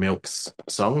Milk's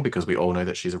song because we all know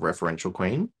that she's a referential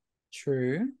queen.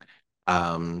 True.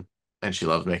 And she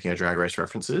loves making her drag race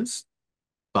references.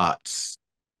 But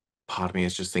part of me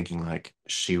is just thinking like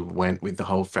she went with the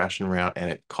whole fashion route and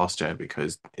it cost her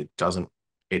because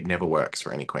it never works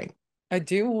for any queen. I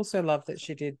do also love that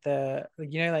she did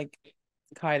like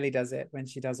Kylie does it when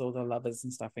she does all the lovers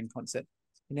and stuff in concert,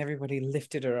 and everybody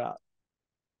lifted her up.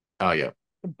 Oh yeah.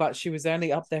 But she was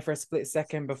only up there for a split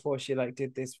second before she like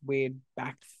did this weird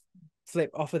back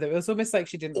flip off of it. It was almost like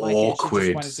she didn't like it. She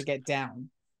just wanted to get down.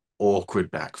 Awkward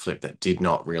backflip that did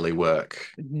not really work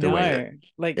the way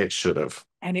it should have.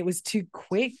 And it was too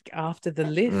quick after the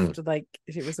lift. Like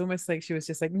it was almost like she was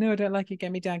just like, no, I don't like you.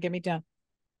 Get me down, get me down.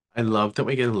 I love that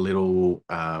we get a little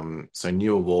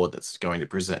new award that's going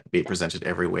to be presented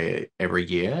every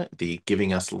year, the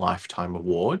Giving Us Lifetime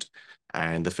Award.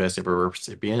 And the first ever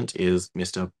recipient is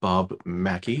Mr. Bob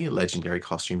Mackie, legendary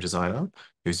costume designer,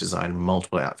 who's designed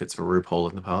multiple outfits for RuPaul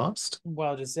in the past.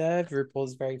 Well deserved.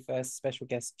 RuPaul's very first special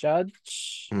guest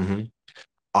judge.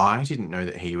 I didn't know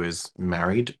that he was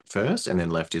married first and then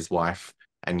left his wife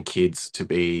and kids to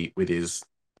be with his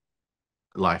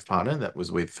life partner that was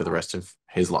with for the rest of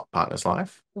his partner's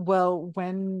life. Well,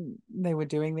 when they were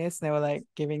doing this, they were like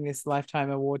giving this lifetime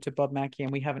award to Bob Mackie,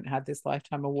 and we haven't had this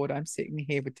lifetime award. I'm sitting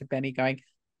here with Benny going,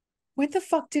 when the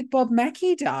fuck did Bob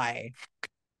Mackie die?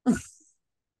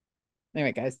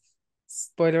 Anyway, guys,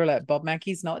 spoiler alert, Bob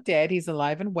Mackie's not dead. He's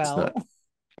alive and well.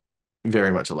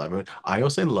 Very much alive. I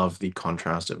also love the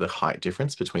contrast of the height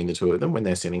difference between the two of them when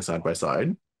they're sitting side by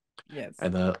side. Yes.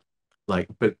 And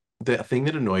but the thing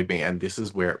that annoyed me, and this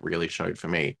is where it really showed for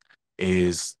me,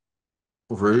 is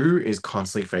Rue is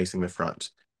constantly facing the front,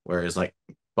 whereas like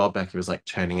Bob Mackie was like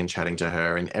turning and chatting to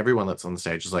her, and everyone that's on the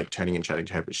stage is like turning and chatting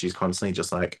to her, but she's constantly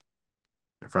just like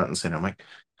front and center. I'm like,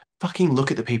 fucking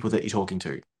look at the people that you're talking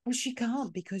to. Well, she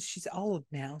can't because she's old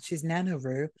now. She's Nana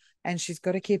Rue, and she's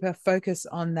got to keep her focus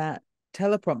on that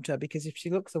teleprompter because if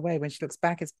she looks away, when she looks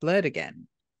back, it's blurred again.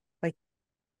 Like,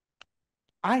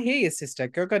 I hear you, sister.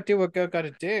 Girl gotta do what girl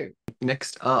gotta do.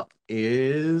 Next up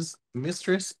is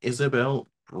Mistress Isabelle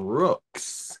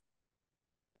Brooks.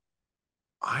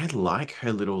 I like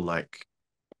her little like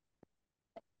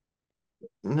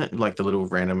the little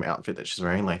random outfit that she's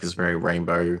wearing, like this very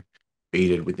rainbow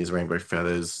beaded with these rainbow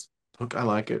feathers. Look, I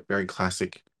like it. Very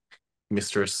classic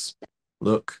mistress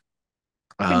look.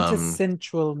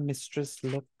 Quintessential mistress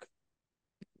look.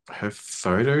 Her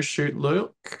photo shoot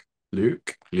look, her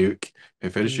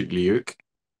photo shoot look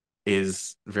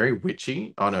is very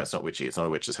witchy. Oh no, it's not witchy. It's not a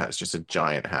witch's hat. It's just a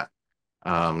giant hat.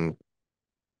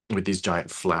 With these giant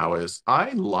flowers.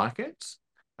 I like it.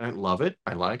 I don't love it.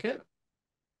 I like it.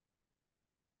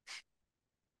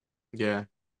 Yeah.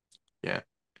 Yeah.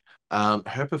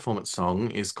 Her performance song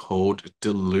is called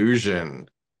Delusion.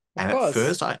 And at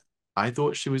first I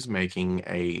thought she was making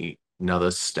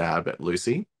another stab at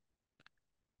Lucy,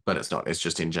 but it's not. It's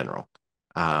just in general.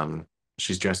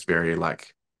 She's dressed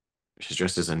she's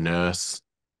dressed as a nurse.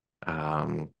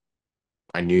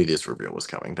 I knew this reveal was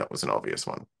coming. That was an obvious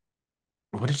one.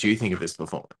 What did you think of this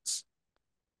performance?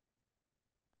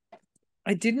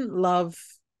 I didn't love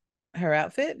her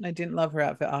outfit, and I didn't love her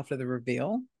outfit after the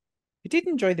reveal. I did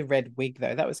enjoy the red wig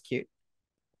though. That was cute.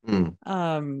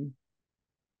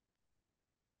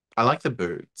 I like the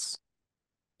boots.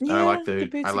 Yeah,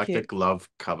 I like the glove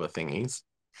cover thingies.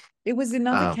 It was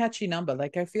another catchy number.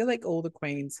 Like I feel like all the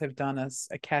queens have done us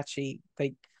a catchy,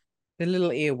 like the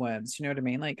little earworms. You know what I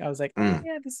mean? Like I was like, oh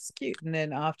yeah, this is cute. And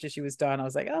then after she was done, I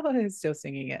was like, oh, they're still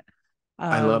singing it.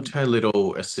 I loved her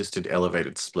little assisted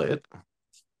elevated split.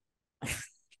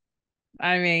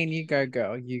 I mean, you go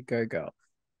girl, you go girl.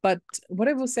 But what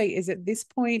I will say is at this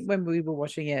point when we were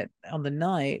watching it on the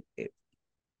night,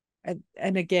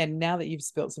 and again, now that you've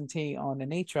spilt some tea on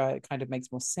Anitra, it kind of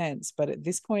makes more sense. But at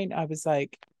this point, I was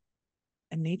like,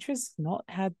 Anitra's not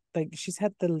had, like, she's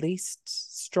had the least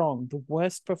strong, the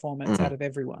worst performance out of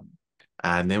everyone.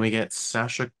 And then we get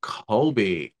Sasha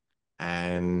Colby.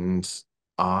 And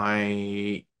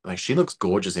she looks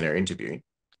gorgeous in her interview.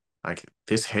 Like,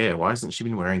 this hair, why hasn't she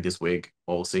been wearing this wig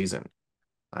all season?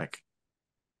 Like,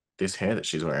 this hair that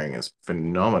she's wearing is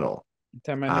phenomenal.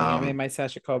 Don't remember in my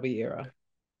Sasha Colby era.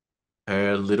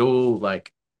 Her little,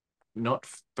 like, not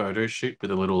photo shoot,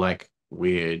 but a little, like,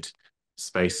 weird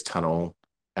space tunnel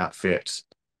outfit.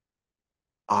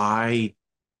 I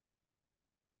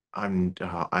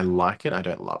like it. I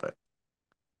don't love it.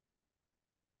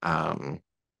 I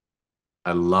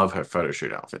love her photo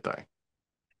shoot outfit though.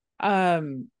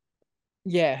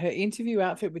 Yeah, her interview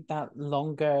outfit with that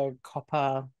longer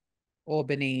copper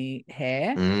Albany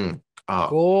hair.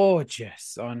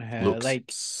 Gorgeous on her.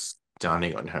 Looks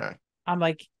stunning on her. I'm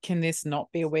like, can this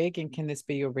not be a wig and can this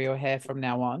be your real hair from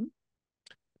now on?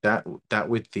 That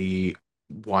with the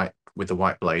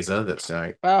white blazer that's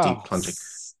deep Oh, plunging.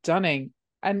 stunning.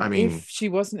 And I mean, if she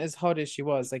wasn't as hot as she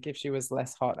was, like if she was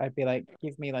less hot, I'd be like,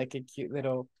 give me like a cute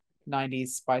little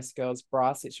 90s Spice Girls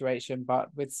bra situation.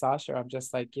 But with Sasha, I'm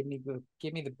just like, give me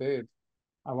the boob.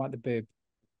 I want the boob.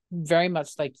 Very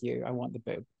much like you. I want the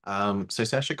boob. so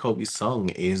Sasha Colby's song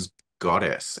is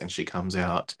Goddess, and she comes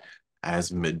out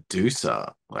as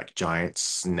Medusa, like giant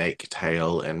snake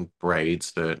tail and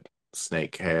braids for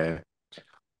snake hair.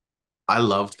 I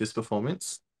loved this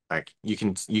performance. Like you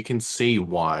can see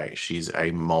why she's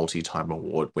a multi-time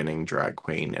award-winning drag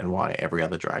queen and why every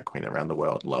other drag queen around the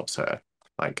world loves her.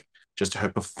 Like just her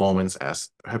performance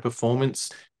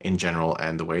in general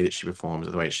and the way that she performs,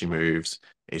 the way she moves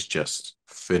is just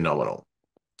phenomenal.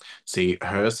 See,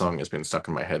 her song has been stuck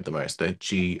in my head the most. The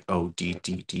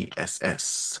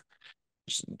Goddess.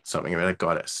 Something about a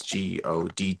goddess.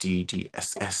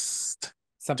 Goddess.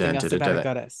 Something Dun, else dun, dun, about a dun.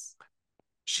 goddess.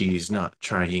 She's not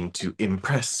trying to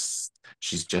impress.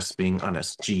 She's just being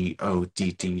honest.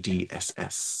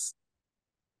 Goddess.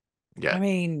 I Yeah.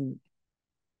 mean,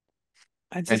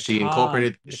 I And just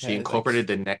can't with she her. Like, incorporated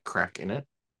the neck crack in it.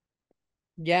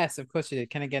 yes, of course you did.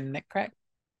 Can I get a neck crack?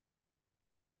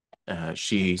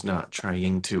 She's not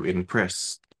trying to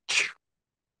impress.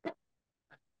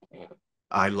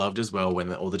 I loved as well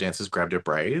when all the dancers grabbed her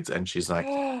braids and she's like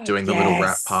doing the little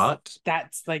rap Yes. part.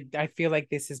 That's like, I feel like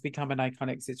this has become an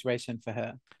iconic situation for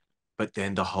her. But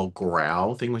then the whole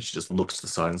growl thing when she just looks to the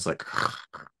side and it's like,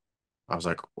 I was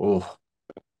like,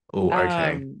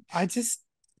 okay. I just,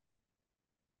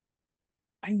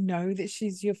 I know that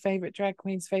she's your favorite drag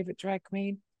queen's favorite drag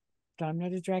queen, but I'm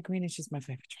not a drag queen and she's my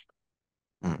favorite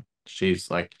drag She's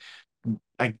like,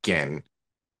 again,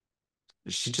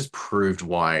 she just proved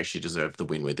why she deserved the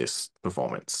win with this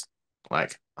performance.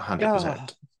 Like queen. Oh,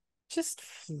 100%. just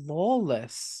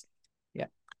flawless. Yeah.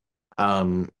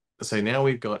 Um, so now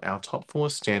we've got our top four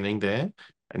standing there.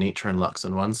 Anitra and Lux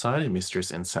on one side, and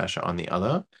Mistress and Sasha on the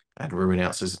other. And Rue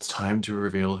announces it's time to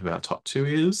reveal who our top two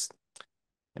is.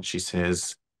 And she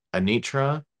says,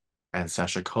 Anitra and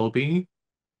Sasha Colby,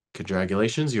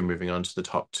 congratulations, you're moving on to the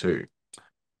top two.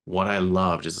 What I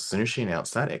loved is as soon as she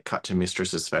announced that, it cut to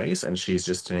Mistress's face, and she's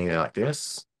just standing there like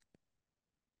this.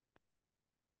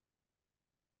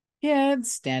 Yeah,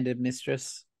 it's standard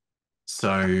mistress.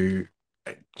 So,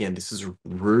 again, this is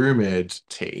rumored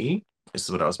tea. This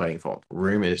is what I was waiting for.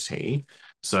 Rumored tea.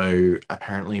 So,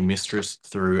 apparently, Mistress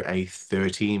threw a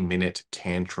 30-minute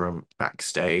tantrum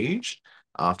backstage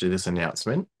after this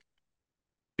announcement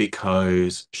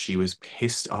because she was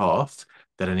pissed off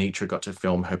that Anitra got to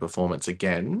film her performance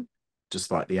again,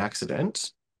 despite the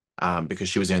accident, because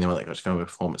she was the only one that got to film her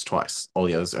performance twice. All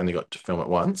the others only got to film it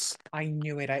once. I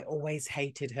knew it. I always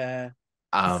hated her.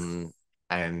 Um,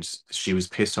 and she was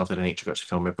pissed off that Anitra got to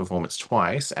film her performance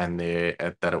twice, and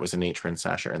that it was Anitra and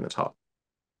Sasha in the top.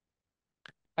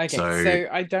 Okay, So, so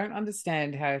I don't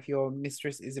understand how if you're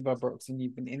Mistress Isabel Brooks and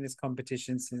you've been in this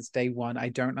competition since day one, I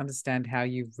don't understand how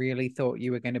you really thought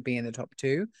you were going to be in the top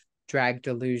two. Drag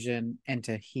Delusion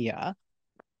enter here.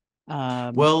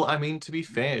 well, I mean, to be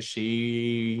fair,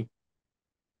 she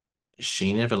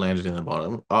never landed in the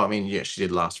bottom. Oh, I mean, yeah, she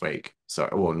did last week. So,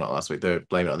 well, not last week. The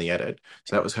blame it on the edit.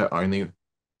 So that was her only.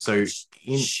 So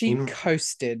She in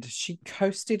coasted. She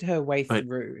coasted her way but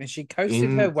through, and she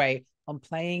coasted her in way on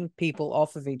playing people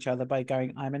off of each other by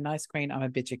going, "I'm a nice queen. I'm a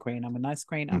bitchy queen. I'm a nice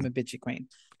queen. I'm a bitchy queen."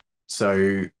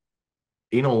 so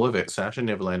in all of it, Sasha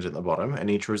never landed in the bottom.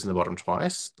 Anitra was in the bottom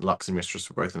twice. Lux and Mistress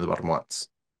were both in the bottom once.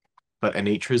 But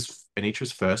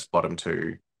Anitra's first bottom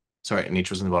two, sorry,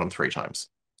 Anitra was in the bottom three times.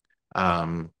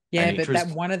 Yeah, but that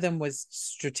Anitra's one of them was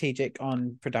strategic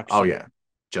on oh production. yeah,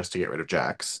 just to get rid of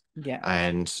Jax. Yeah.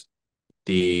 And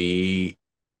the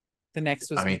The next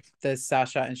was I mean, the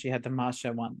Sasha, and she had the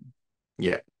Marsha one.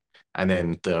 yeah. And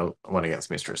then the one against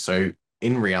Mistress. So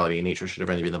in reality, Anitra should have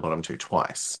only been the bottom two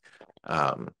twice.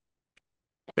 Um,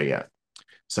 but yeah.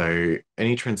 So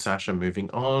Anitra and Sasha moving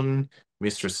on.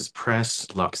 Mistress is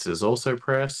pressed. Lux is also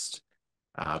pressed.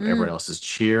 Everyone else is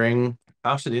cheering.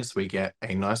 After this, we get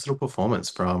a nice little performance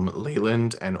from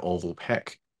Leland and Orville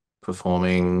Peck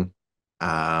performing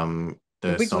The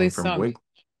the song Wiggly from song. Wig.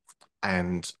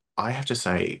 And I have to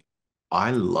say,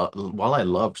 while I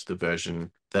loved the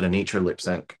version that Anitra lip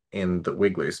sync in the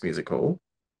Wigloose musical,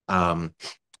 um,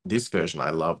 this version I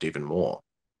loved even more.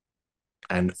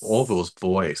 And Orville's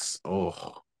voice,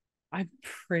 oh, I'm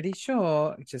pretty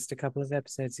sure just a couple of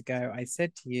episodes ago, I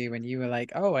said to you, and you were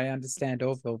like, "Oh, I understand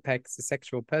Orville Peck's a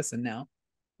sexual person now."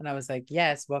 And I was like,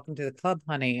 yes, welcome to the club,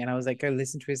 honey. And I was like, go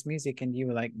listen to his music. And you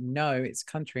were like, no, it's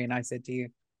country. And I said to you,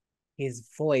 his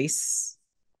voice,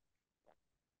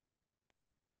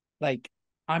 like,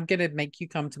 I'm going to make you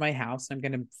come to my house. I'm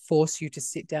going to force you to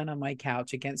sit down on my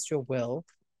couch against your will.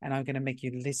 And I'm going to make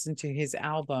you listen to his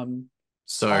album on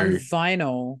So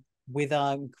vinyl with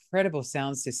an incredible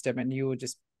sound system. And you will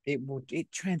just,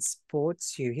 it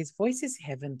transports you. His voice is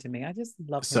heaven to me. I just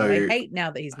love him. And I so hate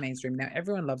now that he's mainstream. Now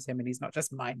everyone loves him and he's not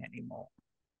just mine anymore.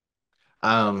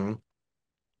 um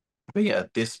but yeah,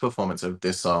 this performance of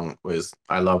this song was,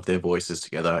 I love their voices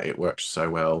together. It worked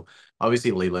so well. Obviously,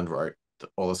 Leland wrote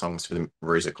all the songs for the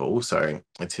musical, so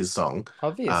it's his song. Um,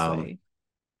 Obviously.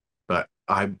 but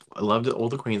I loved that all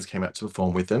the queens came out to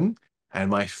perform with them.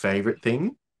 And my favorite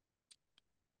thing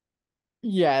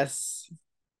Yes.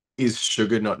 is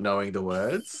Sugar not knowing the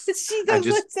words. She And does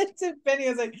just listen to Benny. I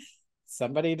was like,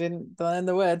 somebody didn't learn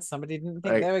the words. Somebody didn't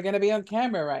think like they were going to be on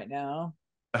camera right now.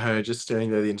 her just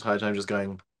standing there the entire time, just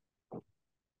going,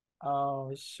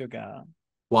 Oh, sugar.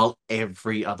 while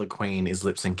every other queen is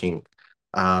lip syncing.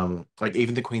 Like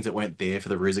even the queens that weren't there for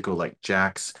the musical, like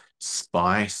Jax,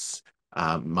 Spice,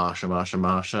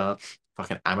 Marsha,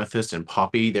 fucking Amethyst and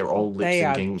Poppy, they're all lip They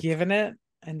are syncing. giving it.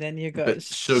 And then you got But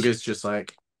Sugar's just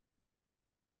like,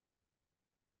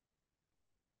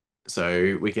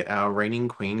 so we get our reigning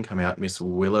queen come out, Miss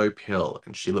Willow Pill,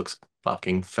 and she looks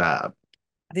fucking fab.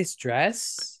 this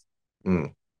dress.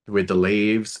 Mm. With the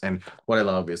leaves. And what I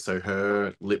love is, so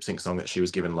her lip sync song that she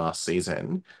was given last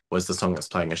season was the song that's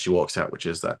playing as she walks out, which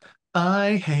is that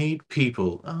I hate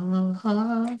people.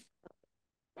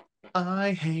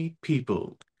 I hate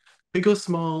people. Big or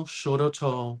small, short or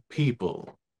tall,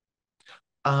 people.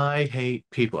 I hate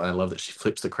people. And I love that she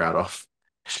flips the crowd off.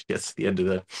 She gets to the end of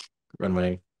the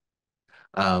runway.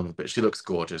 But she looks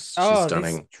gorgeous. She's Oh, this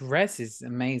stunning. dress is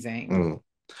amazing. Mm.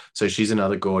 So she's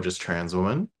another gorgeous trans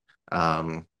woman.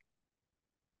 But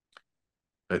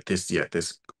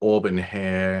this auburn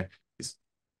hair, this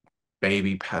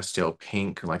baby pastel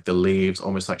pink, like the leaves,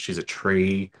 almost like she's a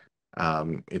tree.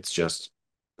 It's just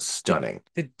stunning.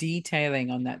 The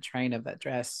detailing on that train of that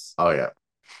dress. Oh yeah.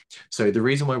 So the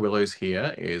reason why Willow's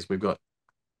here is we've got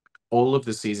all of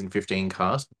the season 15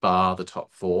 cast, bar the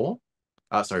top four.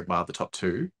 Sorry, bar the top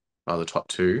two, bar the top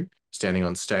two, standing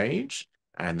on stage.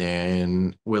 And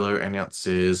then Willow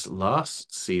announces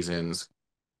last season's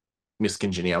Miss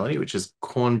Congeniality, which is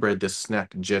Cornbread the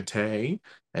Snack Jetty,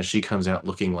 and she comes out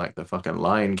looking like the fucking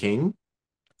Lion King.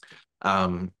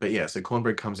 But yeah, so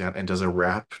Cornbread comes out and does a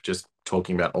rap just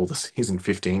talking about all the season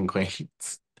 15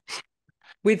 queens.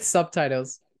 With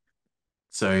subtitles.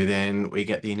 So then we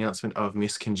get the announcement of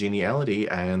Miss Congeniality,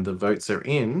 and the votes are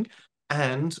in,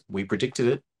 and we predicted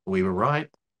it. We were right.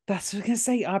 That's what I was going to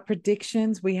say. Our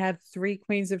predictions, we had 3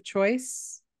 queens of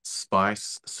choice.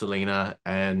 Spice, Selena,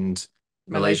 and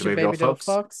Malaysia Baby Doll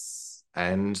Fox.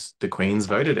 And the queens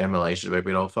voted, and Malaysia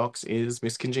Baby Doll Fox is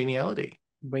Miss Congeniality.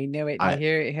 We knew it. I- You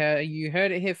hear it here. You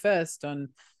heard it here first on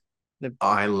the.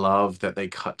 I love that they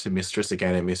cut to Mistress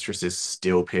again, and Mistress is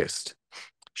still pissed.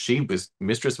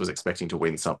 Mistress was expecting to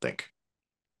win something.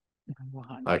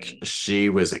 Like she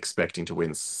was expecting to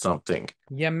win something.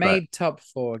 You made top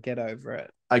 4. Get over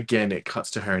it. Again, it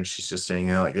cuts to her and she's just sitting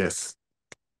there like this.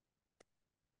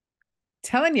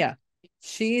 Telling you,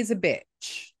 she is a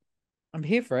bitch. I'm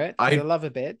here for it. I love a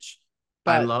bitch.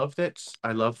 But I love that.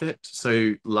 I love that.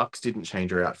 So Lux didn't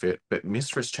change her outfit, but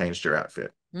Mistress changed her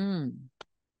outfit.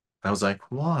 I was like,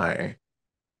 why?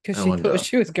 Because she thought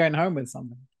she was going home with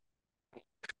someone.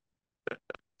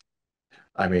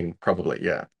 I mean, probably,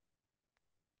 yeah.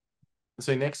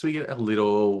 So next we get a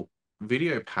little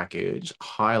video package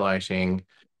highlighting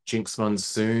Jinx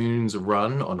Monsoon's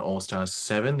run on All Stars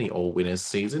 7, the All Winners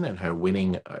season, and her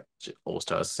winning All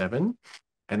Stars 7.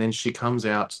 And then she comes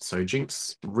out. So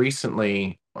Jinx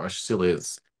recently, or still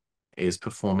is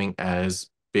performing as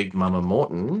Big Mama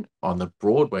Morton on the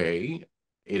Broadway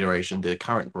iteration, the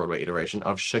current Broadway iteration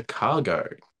of Chicago.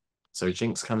 So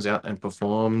Jinx comes out and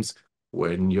performs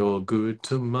When You're Good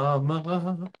to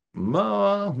Mama,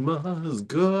 Mama's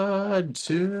good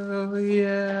to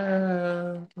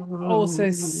you.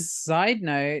 Also, side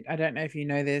note, I don't know if you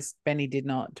know this, Benny did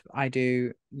not. I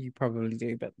do. You probably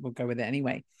do, but we'll go with it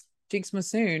anyway. Jinx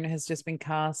Monsoon has just been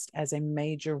cast as a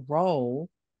major role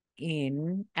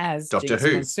as Doctor Jinx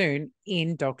Who. Monsoon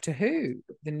in Doctor Who,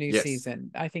 the new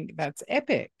season. I think that's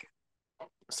epic.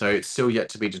 So it's still yet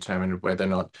to be determined whether or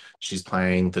not she's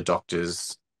playing the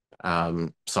Doctor's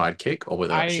sidekick or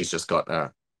whether she's just got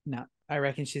a... No, I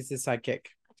reckon she's the sidekick.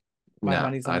 My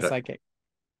money's on the sidekick.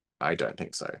 I don't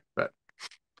think so, but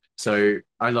so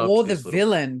I love or the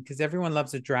villain, because everyone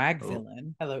loves a drag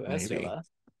villain. Hello, maybe. Ursula.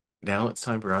 now it's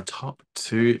time for our top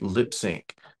two lip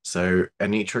sync. So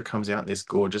Anitra comes out in this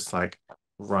gorgeous, like,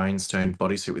 rhinestone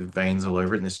bodysuit with veins all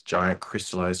over it and this giant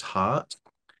crystallized heart.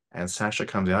 And Sasha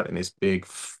comes out in this big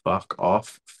fuck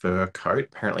off fur coat.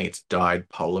 Apparently, it's dyed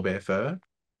polar bear fur.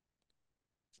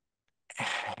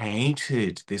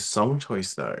 Hated this song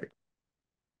choice though.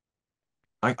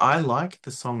 I like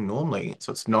the song normally,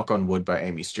 so it's Knock on Wood by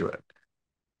Amy Stewart.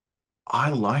 I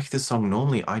like the song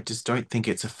normally. I just don't think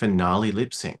it's a finale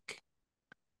lip sync.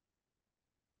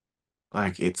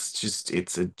 Like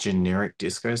it's a generic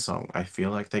disco song. I feel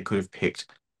like they could have picked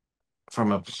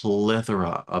from a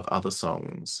plethora of other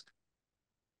songs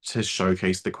to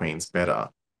showcase the queens better.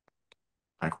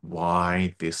 Like,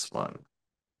 why this one?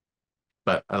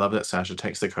 But I love that Sasha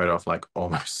takes the coat off like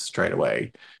almost straight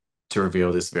away to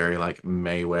reveal this very like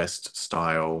Mae West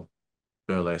style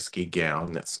burlesque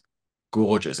gown that's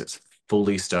gorgeous. It's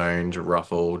fully stoned,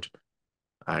 ruffled,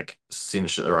 like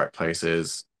cinched at the right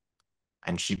places.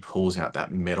 And she pulls out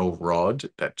that metal rod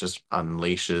that just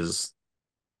unleashes.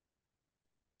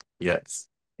 Yes.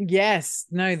 Yes,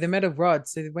 no, the metal rod.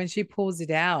 So when she pulls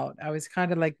it out, I was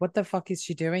kind of like, what the fuck is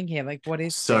she doing here? Like, what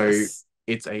is So this?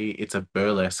 it's a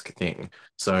burlesque thing.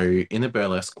 So in the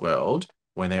burlesque world,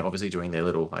 when they're obviously doing their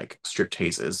little like strip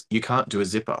teasers, you can't do a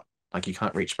zipper. Like you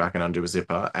can't reach back and undo a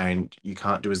zipper, and you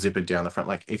can't do a zipper down the front.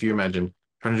 Like if you imagine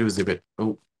trying to do a zipper,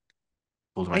 oh,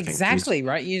 pulled my thing. Exactly,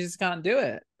 right? You just can't do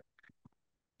it.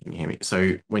 Can you hear me?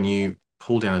 So when you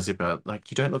pull down a zipper,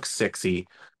 like you don't look sexy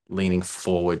leaning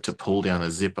forward to pull down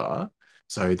a zipper.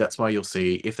 So that's why you'll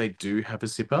see if they do have a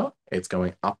zipper, it's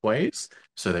going upways.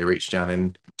 So they reach down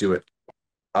and do it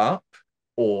up,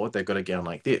 or they've got a gown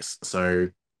like this. So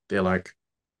they're like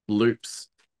loops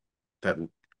that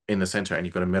in the center, and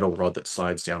you've got a metal rod that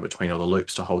slides down between all the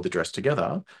loops to hold the dress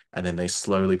together. And then they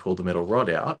slowly pull the metal rod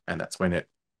out, and that's when it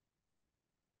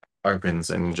opens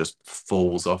and just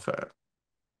falls off her.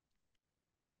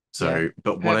 Yeah, So,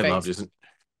 but what I loved perfect. is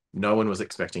no one was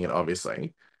expecting it,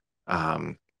 obviously,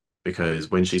 um,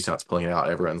 because when she starts pulling it out,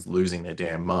 everyone's losing their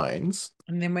damn minds.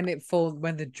 And then when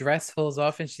the dress falls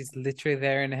off and she's literally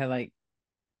there and her like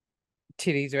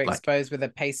titties are Like exposed with the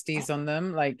pasties on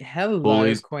them, like, hello,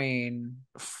 fully, queen.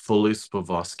 fully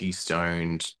Swarovski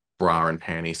stoned bra and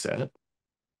panty set.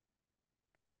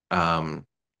 Um,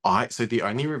 so the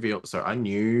only reveal, so I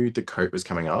knew the coat was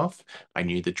coming off, I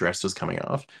knew the dress was coming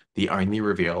off. The only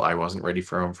reveal I wasn't ready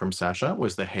for from Sasha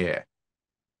was the hair.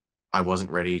 I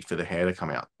wasn't ready for the hair to come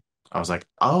out. I was like,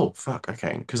 oh fuck,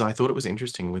 okay, because I thought it was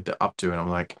interesting with the updo, and I'm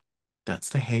like, that's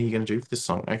the hair you're gonna do for this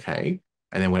song, okay.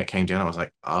 And then when it came down, I was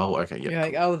like, oh, okay, yep, You're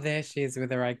like, cool. oh, there she is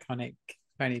with her iconic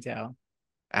ponytail.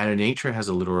 And Anitra has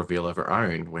a little reveal of her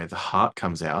own where the heart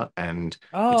comes out and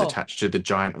it's Oh, attached to the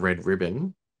giant red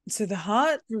ribbon. so the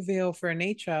heart reveal for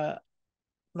Anitra,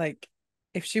 like,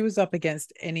 if she was up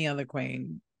against any other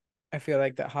queen, I feel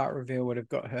like that heart reveal would have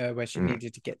got her where she Mm.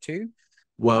 needed to get to.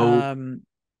 Well, Um,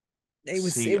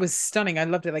 see, it was stunning. I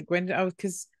loved it. Like when I was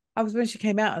because I was when she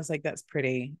came out, I was like, that's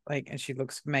pretty. Like, and she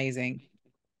looks amazing.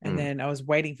 And mm. then I was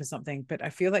waiting for something, but I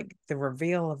feel like the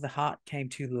reveal of the heart came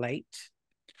too late.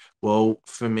 Well,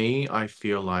 for me, I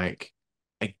feel like,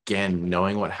 again,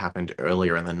 knowing what happened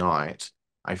earlier in the night,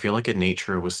 I feel like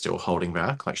Anitra was still holding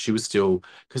back. Like she was still,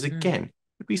 because Mm. again,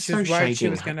 it'd be She so was worried she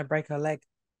shaking. was going to break her leg.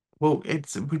 Well,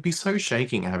 it would be so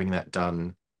shaking having that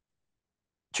done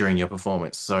during your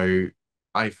performance. So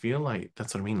I feel like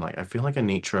that's what I mean. Like I feel like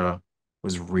Anitra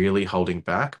was really holding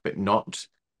back, but not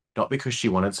because she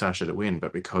wanted Sasha to win,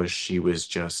 but because she was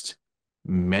just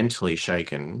mentally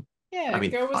shaken. Yeah, I the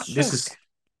mean, girl was this shook. is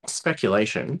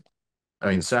speculation.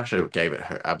 I mean, Sasha gave it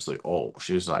her absolute all.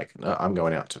 She was like, no, I'm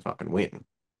going out to fucking win.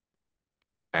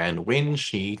 And win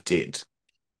she did.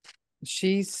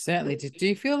 She certainly did. Do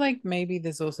you feel like maybe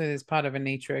there's also this part of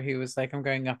Anitra who was like, I'm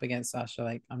going up against Sasha,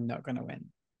 like, I'm not going to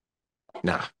win?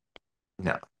 Nah,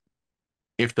 nah.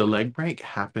 If the leg break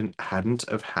hadn't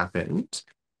have happened,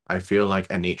 I feel like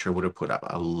Anitra would have put up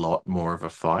a lot more of a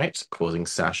fight, causing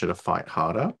Sasha to fight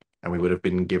harder, and we would have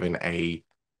been given a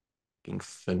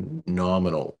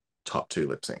phenomenal top two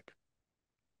lip sync.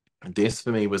 This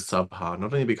for me was subpar,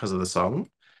 not only because of the song,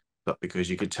 but because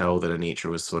you could tell that Anitra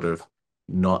was sort of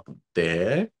not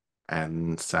there,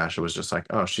 and Sasha was just like,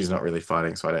 oh, she's not really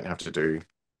fighting, so I don't have to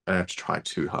try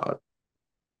too hard.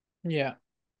 Yeah.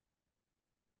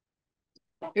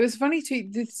 It was funny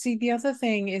to see the other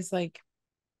thing is like,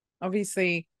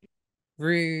 obviously,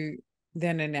 Rue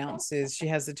then announces she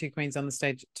has the two queens on the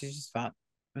stage. Did you just fart?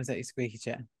 Or was that your squeaky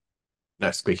chair?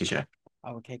 No, squeaky chair.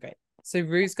 Oh, okay, great. So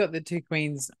Rue's got the two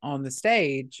queens on the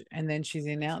stage, and then she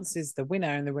announces the winner,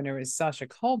 and the winner is Sasha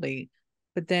Colby.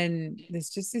 But then there's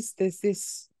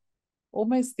this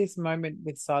almost this moment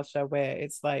with Sasha where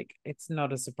it's like it's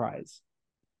not a surprise.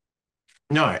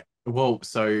 No. Well,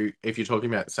 so if you're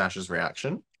talking about Sasha's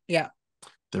reaction, Yeah.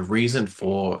 the reason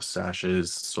for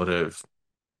Sasha's sort of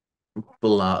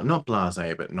not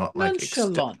blasé, but not like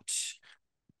Nonchalant.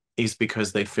 is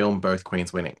because they film both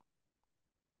queens winning.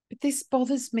 But this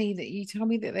bothers me that you tell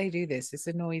me that they do this. This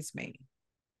annoys me.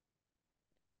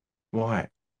 Why?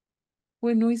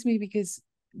 Well, it annoys me because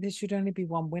there should only be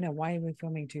one winner. Why are we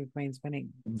filming two queens winning?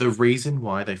 The reason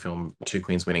why they film two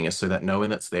queens winning is so that no one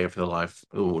that's there for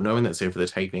no one that's there for the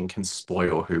taping can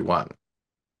spoil who won.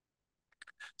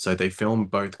 So they film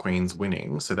both queens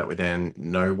winning so that then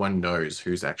no one knows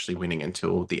who's actually winning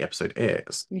until the episode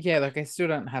airs. Yeah, like I still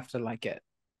don't have to like it.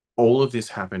 All of this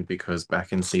happened because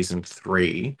back in season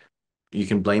 3, you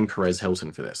can blame Perez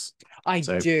Hilton for this. I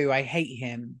do. I hate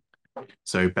him.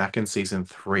 So back in season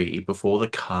 3, before the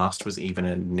cast was even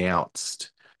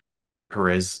announced,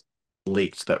 Perez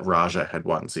leaked that Raja had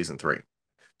won season 3.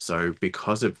 So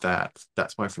because of that,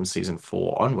 that's why from season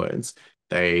 4 onwards,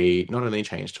 they not only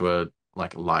changed to a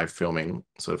like live filming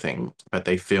sort of thing, but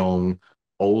they film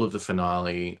all of the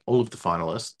finalists,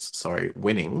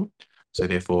 winning. So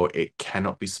therefore it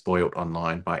cannot be spoiled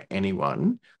online by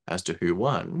anyone as to who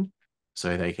won.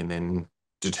 So they can then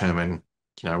determine,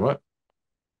 you know what?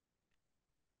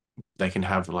 They can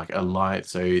have like a live,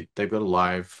 so they've got a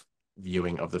live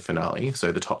viewing of the finale.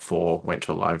 So the top 4 went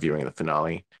to a live viewing of the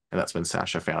finale, and that's when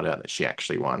Sasha found out that she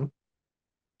actually won.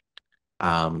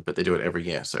 But they do it every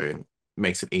year, so it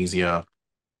makes it easier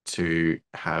to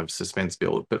have suspense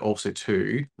build, but also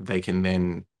too, they can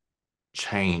then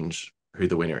change who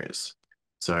the winner is.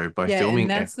 So by filming,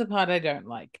 and that's the part I don't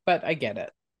like, but I get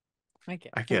it. I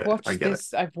get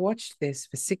it. I've watched this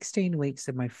for 16 weeks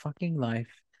of my fucking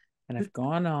life, and I've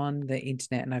gone on the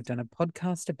internet and I've done a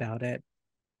podcast about it,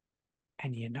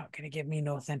 and you're not going to give me an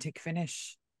authentic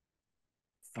finish.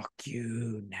 Fuck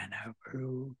you, Nana.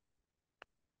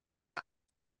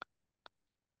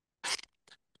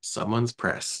 Someone's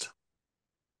pressed.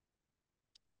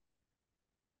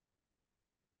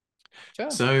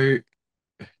 Sure.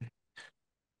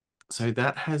 So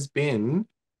that has been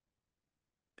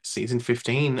season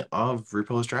 15 of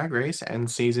RuPaul's Drag Race and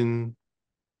season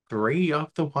 3 of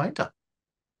The Wind-Up.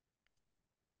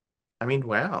 I mean,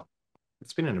 wow.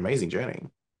 It's been an amazing journey.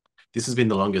 This has been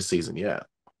the longest season yet.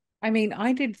 I mean,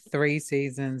 I did 3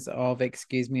 seasons of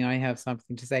Excuse Me, I Have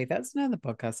Something to Say. That's another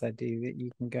podcast I do that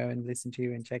you can go and listen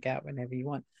to and check out whenever you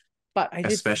want. But I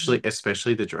did especially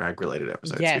the drag related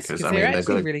episodes. Yes, because they're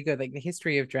actually really good. Like the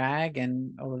history of drag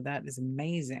and all of that is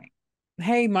amazing.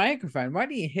 Hey, microphone, why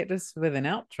don't you hit us with an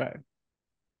outro?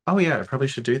 Oh yeah, I probably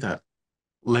should do that.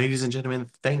 Ladies and gentlemen,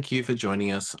 thank you for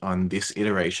joining us on this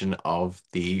iteration of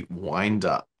The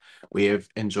Wind-Up. We have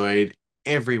enjoyed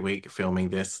every week filming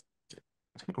this.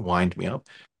 Wind me up.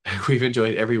 We've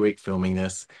enjoyed every week filming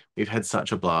this. We've had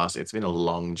such a blast. It's been a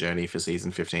long journey for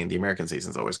season 15. The American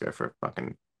seasons always go for a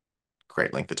fucking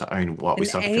great length of time. We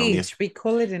started filming this. We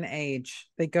call it an age.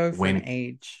 They go for an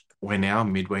age. We're now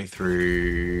midway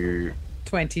through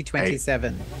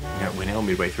 2027. Yeah, we're now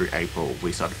midway through April.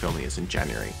 We started filming this in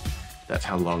January. That's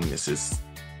how long this has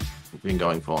been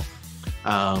going for.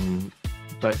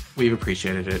 But we've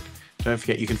appreciated it. Don't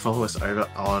forget, you can follow us over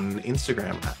on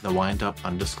Instagram at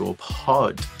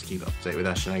 @thewindup_pod to keep up to date with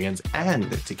our shenanigans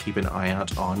and to keep an eye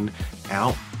out on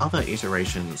our other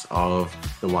iterations of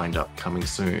The Wind-Up coming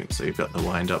soon. So you've got The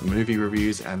Wind-Up movie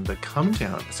reviews and the Come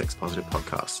Down Sex Positive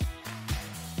podcast.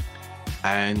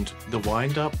 And The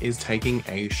Wind-Up is taking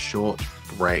a short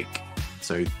break.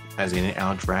 So as in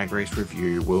our Drag Race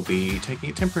review, we'll be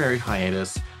taking a temporary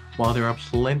hiatus while there are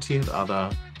plenty of other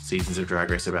seasons of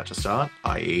Drag Race about to start,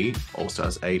 i.e. All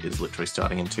Stars 8 is literally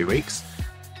starting in 2 weeks.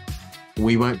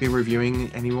 We won't be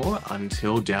reviewing anymore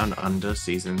until Down Under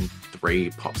Season 3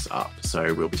 pops up.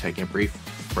 So we'll be taking a brief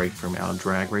break from our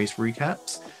Drag Race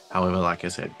recaps. However, like I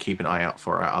said, keep an eye out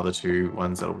for our other 2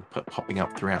 ones that will be popping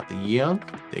up throughout the year.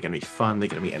 They're going to be fun. They're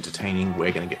going to be entertaining.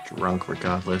 We're going to get drunk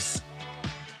regardless.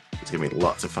 It's going to be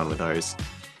lots of fun with those.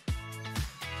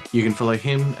 You can follow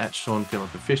him at Sean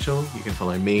Phillip Official. You can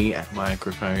follow me at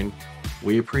Microphone.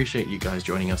 We appreciate you guys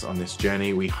joining us on this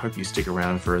journey. We hope you stick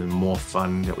around for more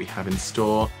fun that we have in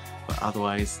store. But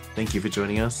otherwise, thank you for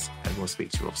joining us, and we'll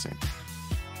speak to you all soon.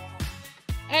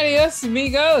 Adios,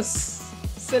 amigos.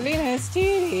 Selena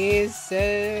Stevie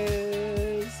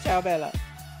says, ciao, Bella.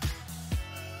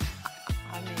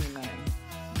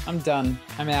 I'm done.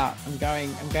 I'm out. I'm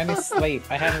going to sleep.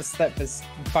 I haven't slept for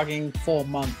fucking 4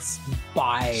 months.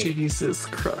 Bye. Jesus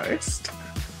Christ.